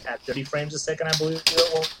PS3 at 30 frames a second, I believe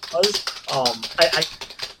it was, I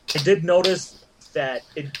did notice that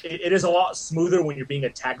it is a lot smoother when you're being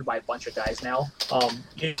attacked by a bunch of guys now.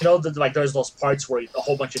 You know, like there's those parts where a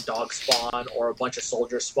whole bunch of dogs spawn or a bunch of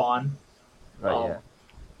soldiers spawn. Right,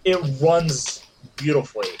 It runs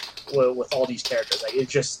beautifully with all these characters. Like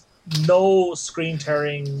it's just no screen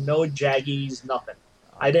tearing, no jaggies, nothing.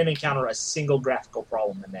 I didn't encounter a single graphical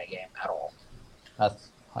problem in that game at all. That's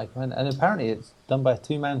high comment. And apparently it's done by a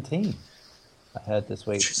 2-man team, I heard this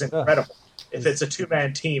week. Which is incredible. If it's a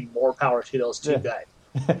 2-man team, more power to those two guys.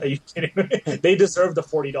 Are you kidding me? They deserve the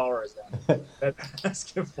 $40 then. They're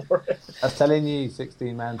asking for it. I was telling you,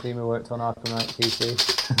 16-man team who worked on Arkham Knight PC.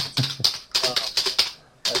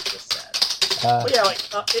 That's just sad. But yeah, like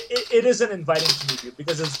it is an inviting to review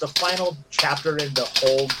because it's the final chapter in the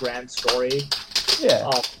whole grand story.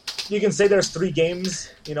 Yeah. You can say there's 3 games,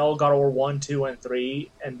 you know, God of War 1, 2, and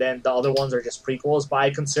 3, and then the other ones are just prequels, but I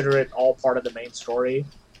consider it all part of the main story.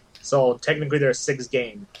 So technically there's 6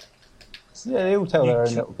 games. Yeah, they all tell their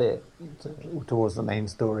own little bit towards the main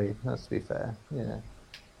story, let's be fair. Yeah.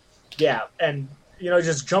 Yeah, and, you know,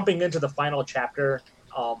 just jumping into the final chapter,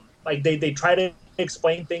 like they try to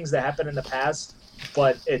explain things that happened in the past,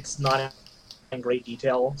 but it's not in great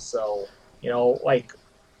detail. So, you know, like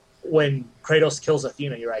when Kratos kills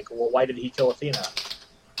Athena, you're like, well, why did he kill Athena?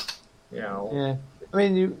 You know? Yeah. I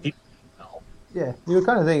mean, you were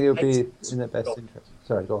kind of thinking it would be in their best interest.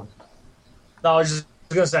 Sorry, go on. No, I was just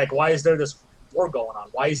going to say, like, why is there this war going on?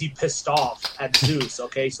 Why is he pissed off at Zeus?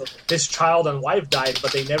 Okay, so his child and wife died,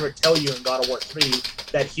 but they never tell you in God of War 3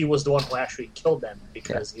 that he was the one who actually killed them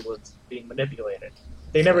because he was being manipulated.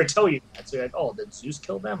 They never tell you that. So you're like, oh, did Zeus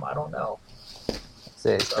kill them? I don't know. So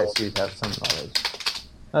it expects you to have some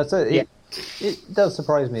knowledge. It does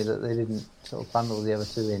surprise me that they didn't sort of bundle the other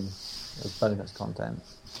two in as bonus content.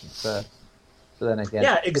 But then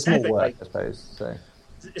again, it's more work, I suppose. So.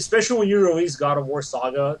 Especially when you release God of War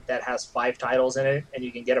Saga that has 5 titles in it and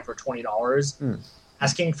you can get it for $20.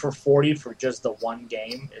 Asking for $40 for just the one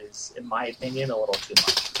game is, in my opinion, a little too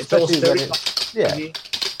much. If it was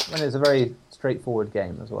 $30, when it's a very straightforward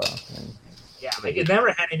game as well. Like it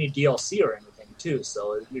never had any DLC or anything too,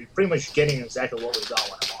 so you're pretty much getting exactly what we got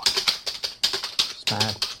when I wanted. It's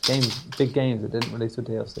mad. Big games that didn't release with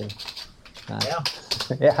DLC. Yeah.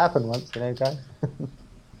 It happened once, guys.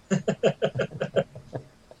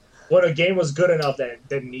 When a game was good enough that it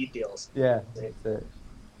didn't need DLC. Yeah, that's it.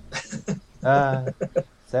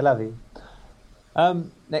 C'est la vie.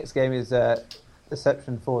 Next game is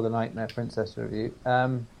Deception 4: The Nightmare Princess review.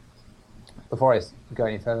 Before I go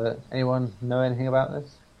any further, anyone know anything about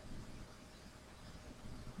this?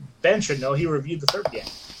 Ben should know. He reviewed the third game.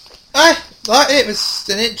 It was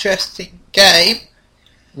an interesting game.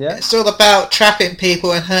 Yeah. It's all about trapping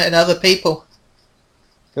people and hurting other people.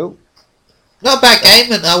 Cool. Not a bad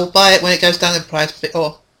game, and I will buy it when it goes down in price.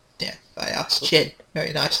 I asked Chin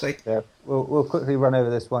very nicely. Yeah, we'll quickly run over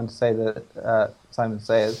this one to say that Simon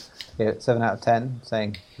Sayers gave it 7 out of 10,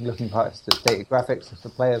 saying, looking past its dated graphics, the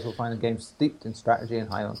players will find a game steeped in strategy and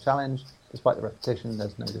high on challenge. Despite the repetition,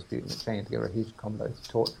 there's no disputing that chaining together a huge combo to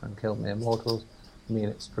torture and kill mere mortals can be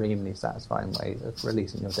an extremely satisfying way of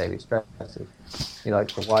releasing your daily stresses. He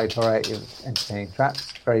likes the wide variety of entertaining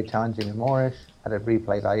traps, very challenging and moreish, added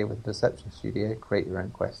replay value with the Deception Studio, create your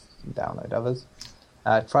own quests and download others.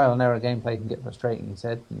 Trial and error gameplay can get frustrating, he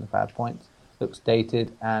said, in the bad points. Looks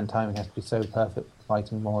dated, and timing has to be so perfect for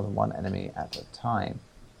fighting more than one enemy at a time.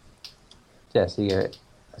 Yes, he gave it,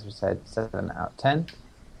 as we said, 7 out of 10.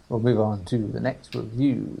 We'll move on to the next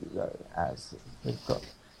review, though, as we've got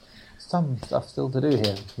some stuff still to do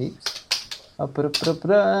here, peeps. What do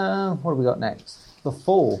we got next? The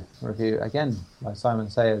Fall review, again, by Simon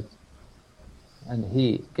Sayers. And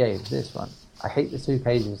he gave this one. I hate the 2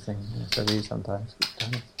 pages thing in this review sometimes.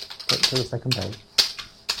 Get to the second page.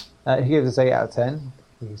 He gave this 8 out of 10.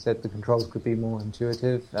 He said the controls could be more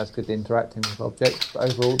intuitive, as could the interacting with objects.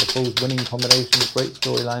 But overall, the Fall's winning combination of great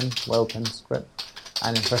storyline, well-penned script,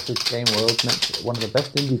 and impressive game world makes it one of the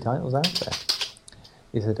best indie titles out there.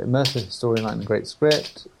 He said immersive storyline and great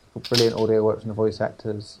script, brilliant audio work from the voice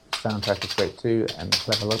actors, soundtrack is great too, and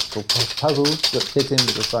clever logical puzzles that fit in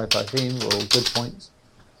with the sci-fi theme were all good points.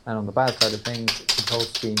 And on the bad side of things, control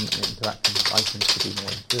scheme and interacting with items could be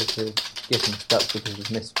more intuitive, getting stuck because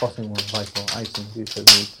you've missed spotting one vital item due to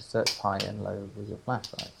the need to search high and low with your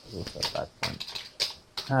flashlight is also a bad point.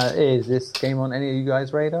 Is this game on any of you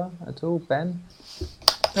guys' radar at all, Ben?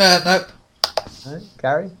 Nope. No?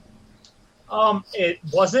 Gary? It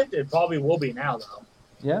wasn't. It probably will be now, though.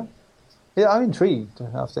 Yeah? Yeah, I'm intrigued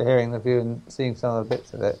after hearing the review and seeing some of the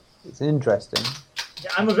bits of it. It's interesting.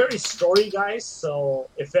 Yeah, I'm a very story guy, so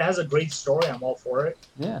if it has a great story, I'm all for it.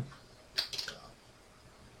 Yeah.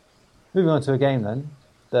 Moving on to a game then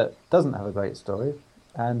that doesn't have a great story,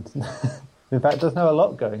 and in fact doesn't have a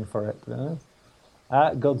lot going for it, to be honest.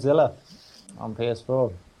 Godzilla on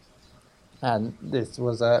PS4. And this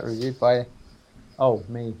was reviewed by... Oh,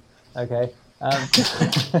 me. Okay.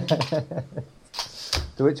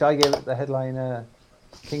 To which I gave it the headline,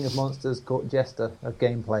 King of Monsters caught Jester of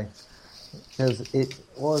gameplay. Because it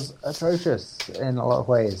was atrocious in a lot of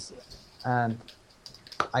ways. And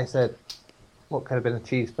I said, what could have been a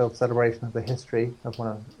cheese-filled celebration of the history of one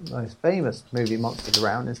of the most famous movie monsters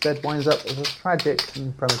around instead winds up as a tragic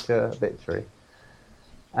and premature obituary.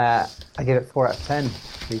 I give it 4 out of 10,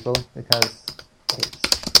 people, because it's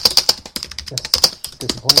just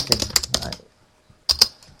disappointing.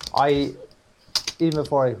 I even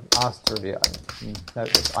before I asked to review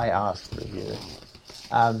it, I asked to review it.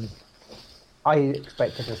 I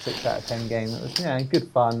expected a 6 out of 10 game that was, good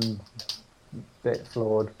fun, bit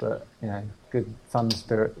flawed, but good fun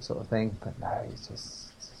spirit sort of thing. But no,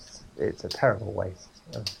 it's a terrible waste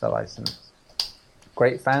of the license.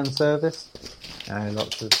 Great fan service,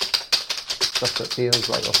 lots of stuff that feels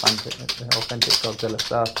like authentic Godzilla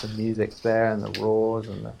stuff. The music's there, and the roars,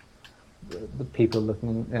 and the people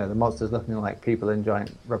looking, the monsters looking like people in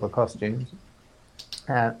giant rubber costumes.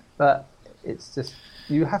 But it's just,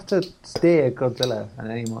 you have to steer Godzilla and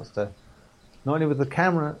any monster, not only with the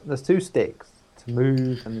camera, there's 2 sticks to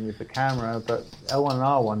move and then with the camera, but L1 and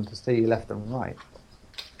R1 to see left and right.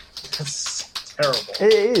 That's terrible.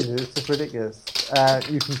 It is. It's just ridiculous.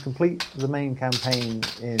 You can complete the main campaign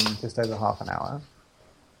in just over half an hour,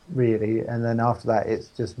 really, and then after that, it's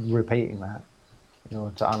just repeating that in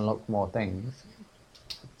order to unlock more things.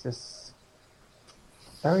 It's just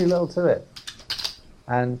very little to it,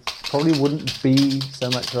 and probably wouldn't be so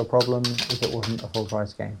much of a problem if it wasn't a full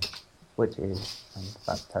price game, which is, and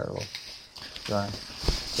that's terrible. So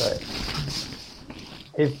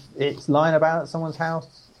if it's lying about at someone's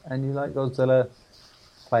house and you like Godzilla,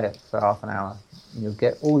 play it for half an hour. And you'll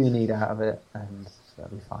get all you need out of it, and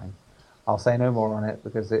that'll be fine. I'll say no more on it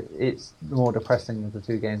because it's more depressing than the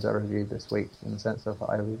two games I reviewed this week, in the sense of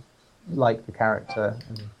I like the character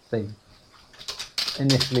and they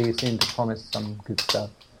initially seemed to promise some good stuff.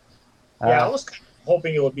 Yeah, I was kind of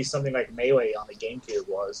hoping it would be something like Melee on the GameCube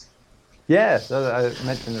was. Yeah, so I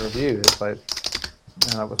mentioned in the review, it's like,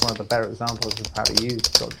 that was one of the better examples of how to use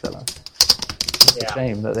Godzilla. It's a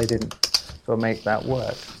shame that they didn't sort of make that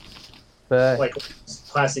work. But like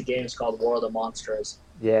classic games called War of the Monsters.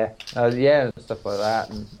 Yeah, stuff like that,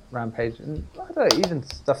 and Rampage, and I don't know, even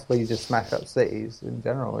stuff where you just smash up cities in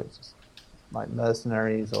general. It's just like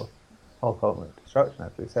Mercenaries or Ultimate Destruction,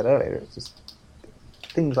 as we said earlier. It's just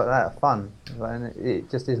things like that are fun, and it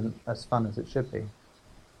just isn't as fun as it should be,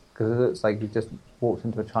 because it looks like you just walked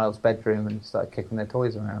into a child's bedroom and started kicking their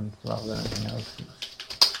toys around rather than anything else.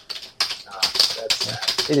 That's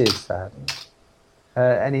sad. It is sad.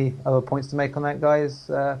 Any other points to make on that, guys?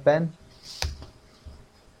 Ben?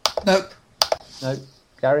 Nope. Nope.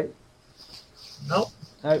 Gary? Nope.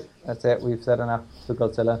 Nope. That's it. We've said enough for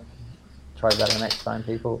Godzilla. Try better next time,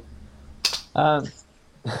 people. And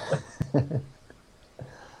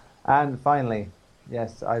finally,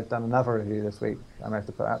 yes, I've done another review this week. I'm going to have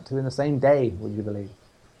to put out two in the same day, would you believe?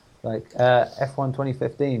 Like F1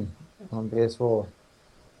 2015 on PS4,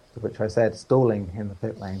 to which I said stalling in the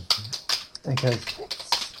pit lane. Because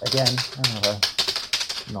it's, again, another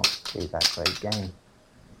not be that great game.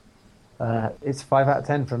 It's 5 out of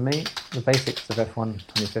 10 from me. The basics of F1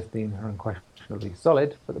 2015 are unquestionably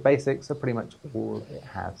solid, but the basics are pretty much all it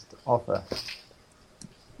has to offer.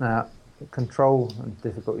 Now, the control and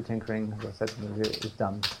difficulty tinkering, as I said in the review, is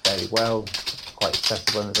done very well. It's quite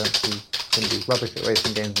accessible in the sense you can be rubbish at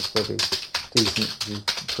racing games and still be decent with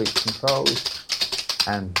tweak controls.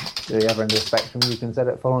 And the other end of the spectrum, you can set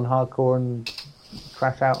it full on hardcore and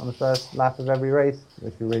crash out on the first lap of every race,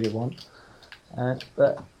 if you really want.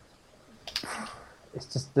 But it's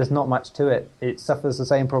just, there's not much to it. It suffers the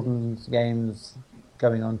same problems games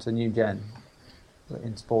going on to new gen,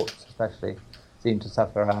 in sports especially, seem to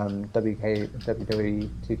suffer. WWE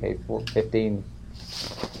 2K15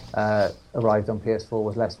 arrived on PS4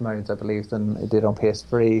 with less modes, I believe, than it did on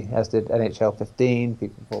PS3, as did NHL 15,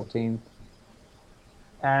 FIFA 14.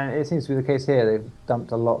 And it seems to be the case here. They've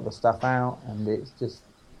dumped a lot of the stuff out, and it's just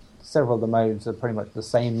several of the modes are pretty much the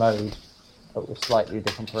same mode, but with slightly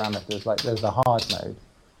different parameters. Like there's a hard mode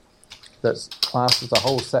that's classed as a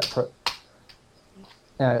whole separate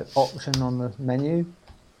option on the menu.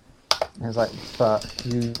 And it's like, but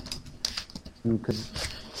you could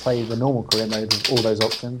play the normal career mode with all those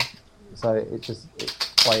options. So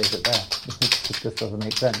why is it there? It just doesn't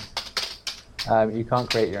make sense. You can't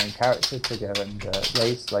create your own character to go and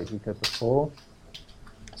race like you could before.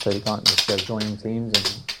 So you can't just go joining teams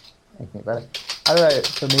and making it better. I don't know,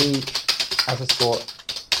 for me, as a sport,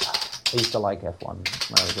 I used to like F1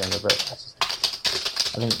 when I was younger, but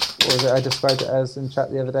I think, what was it I described it as in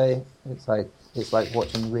chat the other day? It's like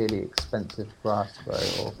watching really expensive grass grow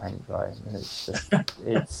or paint dry, and it's just,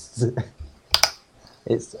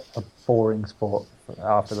 it's a boring sport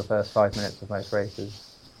after the first 5 minutes of most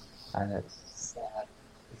races, and it's sad.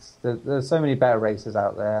 There's so many better races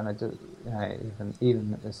out there, and I just,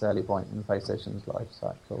 even at this early point in the PlayStation's life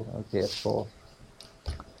cycle of PS4,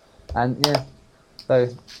 and yeah, so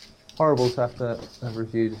horrible to have to have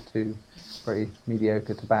reviewed two pretty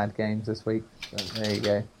mediocre to bad games this week. But there you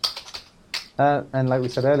go. And like we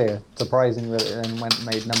said earlier, surprising that it then went and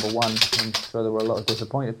made number one. I'm sure there were a lot of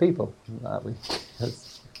disappointed people that week.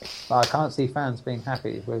 I can't see fans being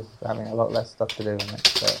happy with having a lot less stuff to do on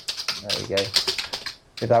it. But there you go.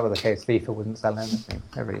 If that were the case, FIFA wouldn't sell anything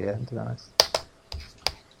every year, to be honest.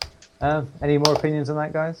 Any more opinions on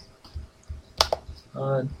that, guys?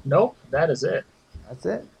 Nope, that is it. That's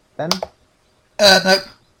it. Ben? Nope.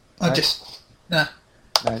 No? No.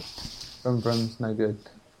 No. Vrum's no good.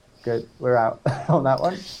 Good. We're out on that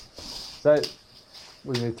one. So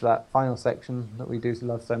we move to that final section that we do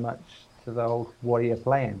love so much, to the old what are you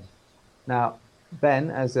playing? Now,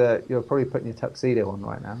 Ben, as you're probably putting your tuxedo on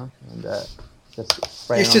right now, and Just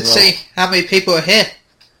spraying You on should the see how many people are here.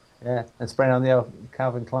 Yeah, and spraying on the old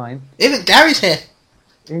Calvin Klein. Even Gary's here.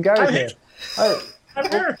 Even Gary's here. Oh,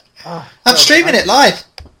 I'm here. I'm streaming it live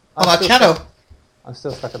on our still channel. I'm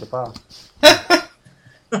still stuck at the bar.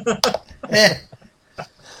 Yeah.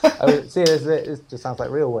 See, this just sounds like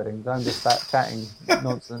real weddings. I'm just sat chatting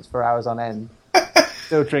nonsense for hours on end,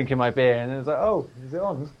 still drinking my beer, and it's like, oh, is it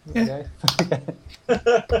on? Okay.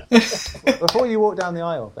 Before you walk down the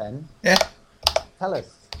aisle, Ben, Yeah. tell us,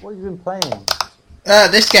 what have you been playing?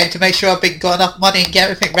 This game to make sure I've got enough money and get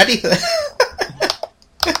everything ready for it.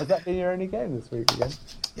 Has that been your only game this week again?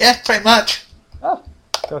 Yeah, pretty much. Oh,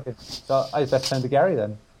 shocking. So I best turn to Gary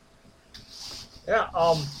then. Yeah,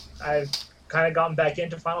 I've kind of gotten back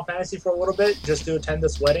into Final Fantasy for a little bit just to attend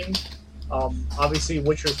this wedding. Obviously,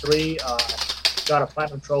 Witcher 3 got a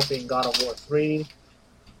platinum trophy in God of War 3.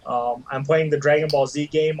 I'm playing the Dragon Ball Z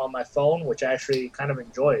game on my phone, which I actually kind of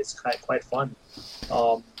enjoy. It's quite fun.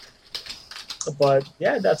 But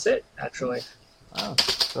yeah, that's it, actually. Wow,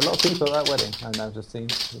 there's a lot of people at that wedding. I know, I've just seen.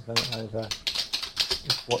 I was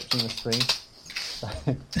just watching the stream.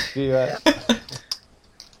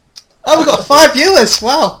 Oh, we've got 5 viewers.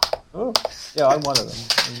 Wow. Oh, yeah, I'm one of them.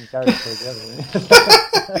 And Gary's the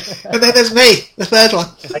other. And then there's me, the third one.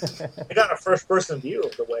 I got a first-person view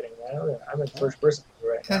of the wedding. I'm in first-person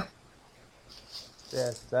view right now.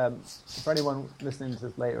 Yes, for anyone listening to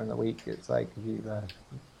this later in the week, it's like if you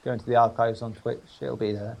go into the archives on Twitch, it'll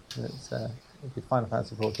be there. It'll be Final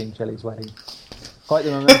Fantasy XIV Chili's wedding. Quite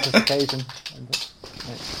the momentous occasion. And,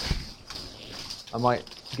 I might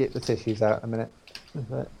get the tissues out in a minute.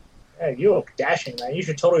 But, Yeah, you look dashing, man. You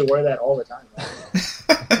should totally wear that all the time, man.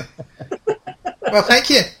 Well, thank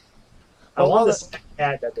you. I want this fat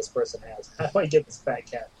cat that this person has. How do I get this fat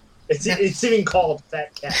cat? It's even called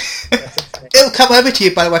Fat Cat. That's its name. It'll come over to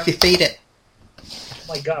you, by the way, if you feed it. Oh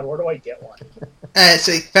my god, where do I get one? It's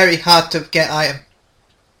a very hard to get item.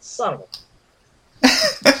 Son of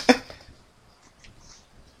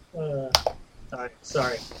a...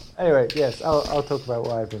 sorry. Anyway, yes, I'll talk about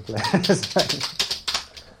what I've been playing.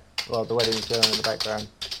 Well, the wedding is going on in the background.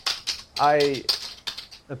 I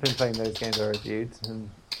have been playing those games I reviewed, and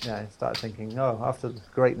I started thinking, after the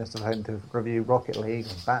greatness of having to review Rocket League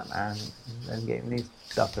and Batman and getting these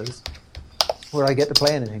stuffers, will I get to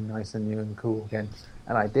play anything nice and new and cool again?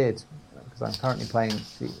 And I did, because I'm currently playing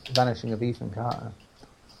The Vanishing of Ethan Carter,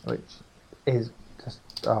 which is just,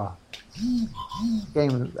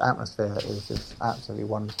 game atmosphere is just absolutely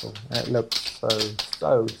wonderful. And it looks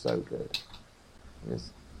so good.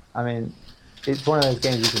 It's one of those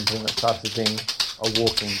games you can pretty much class as being a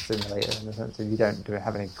walking simulator in the sense that you don't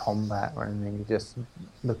have any combat or anything. You're just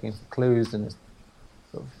looking for clues in this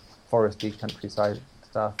sort of foresty countryside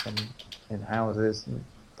stuff and in houses. And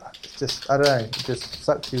it's just, I don't know, it just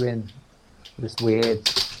sucks you in. This weird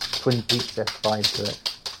Twin Peaks-esque vibe to it.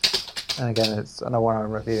 And again, it's another one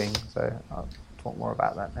I'm reviewing, so I'll talk more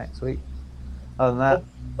about that next week. Other than that...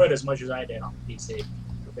 Played as much as I did on PC.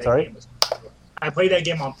 Sorry? I played that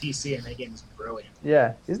game on PC, and that game is brilliant.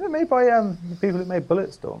 Yeah. Isn't it made by the people who made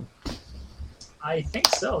Bulletstorm? I think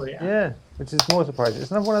so, yeah. Yeah, which is more surprising. It's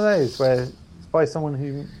another one of those where it's by someone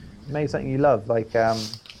who made something you love, like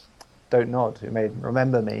Don't Nod, who made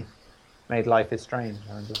Remember Me, made Life is Strange.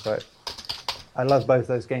 And I'm just like... I love both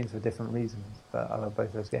those games for different reasons, but I love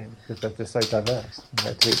both those games because they're just so diverse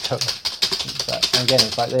compared to each other. And again,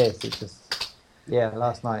 it's like this. It's just,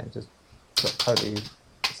 last night it just got totally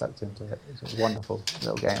sucked into it. It's a wonderful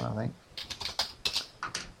little game, I think.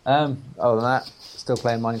 Other than that, still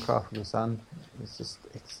playing Minecraft with the son. It's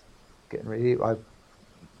getting really...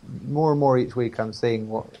 more and more each week I'm seeing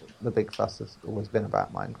what the big fuss has always been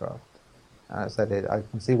about Minecraft. And I said I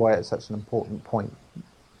can see why it's such an important point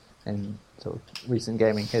in sort of recent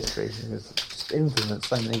gaming history. It's just influenced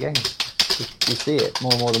so many games. You see it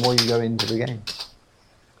more and more the more you go into the game.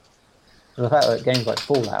 And the fact that games like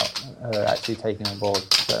Fallout are actually taking on board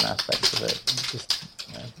certain aspects of it just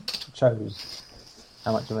shows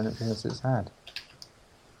how much of an influence it's had.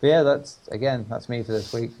 But yeah, that's me for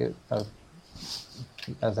this week.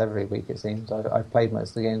 As every week it seems, I've played most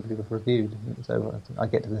of the games we've reviewed, so I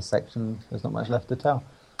get to this section, there's not much left to tell.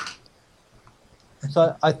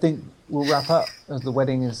 So I think we'll wrap up as the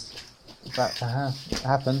wedding is about to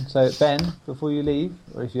happen. So Ben, before you leave,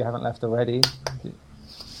 or if you haven't left already, you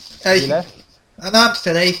left? And I'm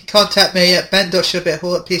still here. You can contact me at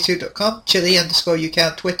ben.shubithall@pc2.com,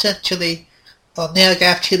 Chili_UK on Twitter, Chili on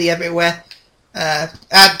NeoGaf, Chili everywhere, and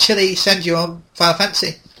Chili sends you on Final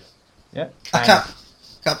Fantasy. Yeah. I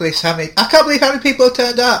can't believe how many people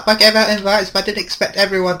turned up. I gave out invites, but I didn't expect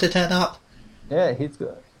everyone to turn up. Yeah, he's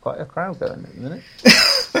got quite a crowd going at the minute.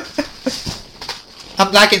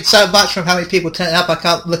 I'm lagging so much from how many people turn up. I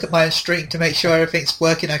can't look at my own stream to make sure everything's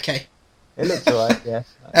working okay. It looks alright, yeah.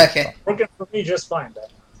 Okay. Working for me just fine, Ben.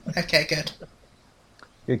 Okay, good.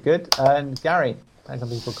 Good. And Gary, how can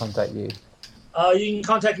people contact you? You can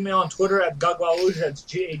contact me on Twitter at Gaglaush, that's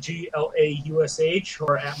GAGLAUSH,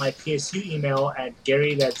 or at my PSU email at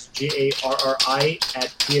Gary, that's GARRI, at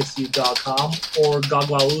PSU.com, or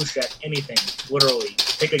Gaglaush at anything, literally.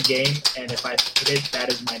 Pick a game, and if I pick it, that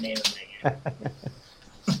is my name in that game.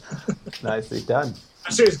 Nicely done.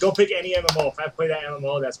 I'm serious, go pick any MMO. If I play that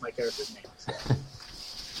MMO, that's my character's name.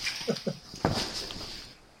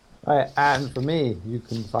 Right, and for me, you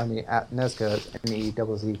can find me at Nezko,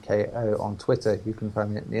 NEZZKO on Twitter. You can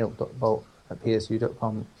find me at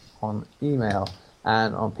neil.bolt@psu.com on email.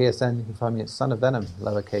 And on PSN, you can find me at Son of Venom,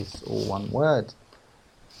 lowercase, all one word.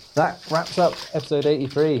 That wraps up episode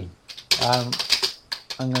 83. I'm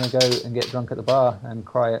going to go and get drunk at the bar and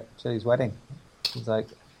cry at Chili's wedding. It's going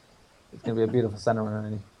to be a beautiful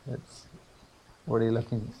ceremony. It's already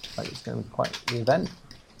looking like it's going to be quite the event.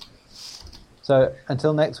 So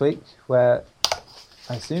until next week, where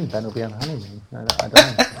I assume Ben will be on honeymoon. I don't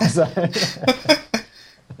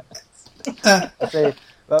know. So,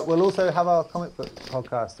 but we'll also have our comic book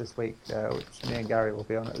podcast this week, which me and Gary will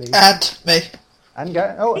be on at least. And me. And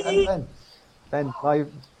Gary. Oh, and Ben. Ben,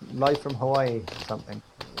 live from Hawaii or something.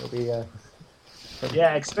 It'll be.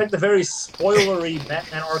 Yeah, expect a very spoilery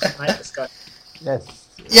Batman Arkham Knight discussion. Yes.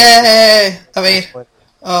 Yay! I mean,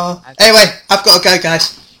 anyway, I've got to go,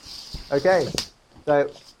 guys. Okay,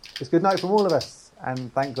 so it's good night from all of us,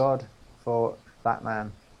 and thank God for that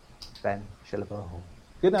man, Ben Shillaborough.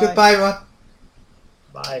 Good night. Goodbye, everyone.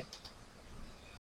 Bye.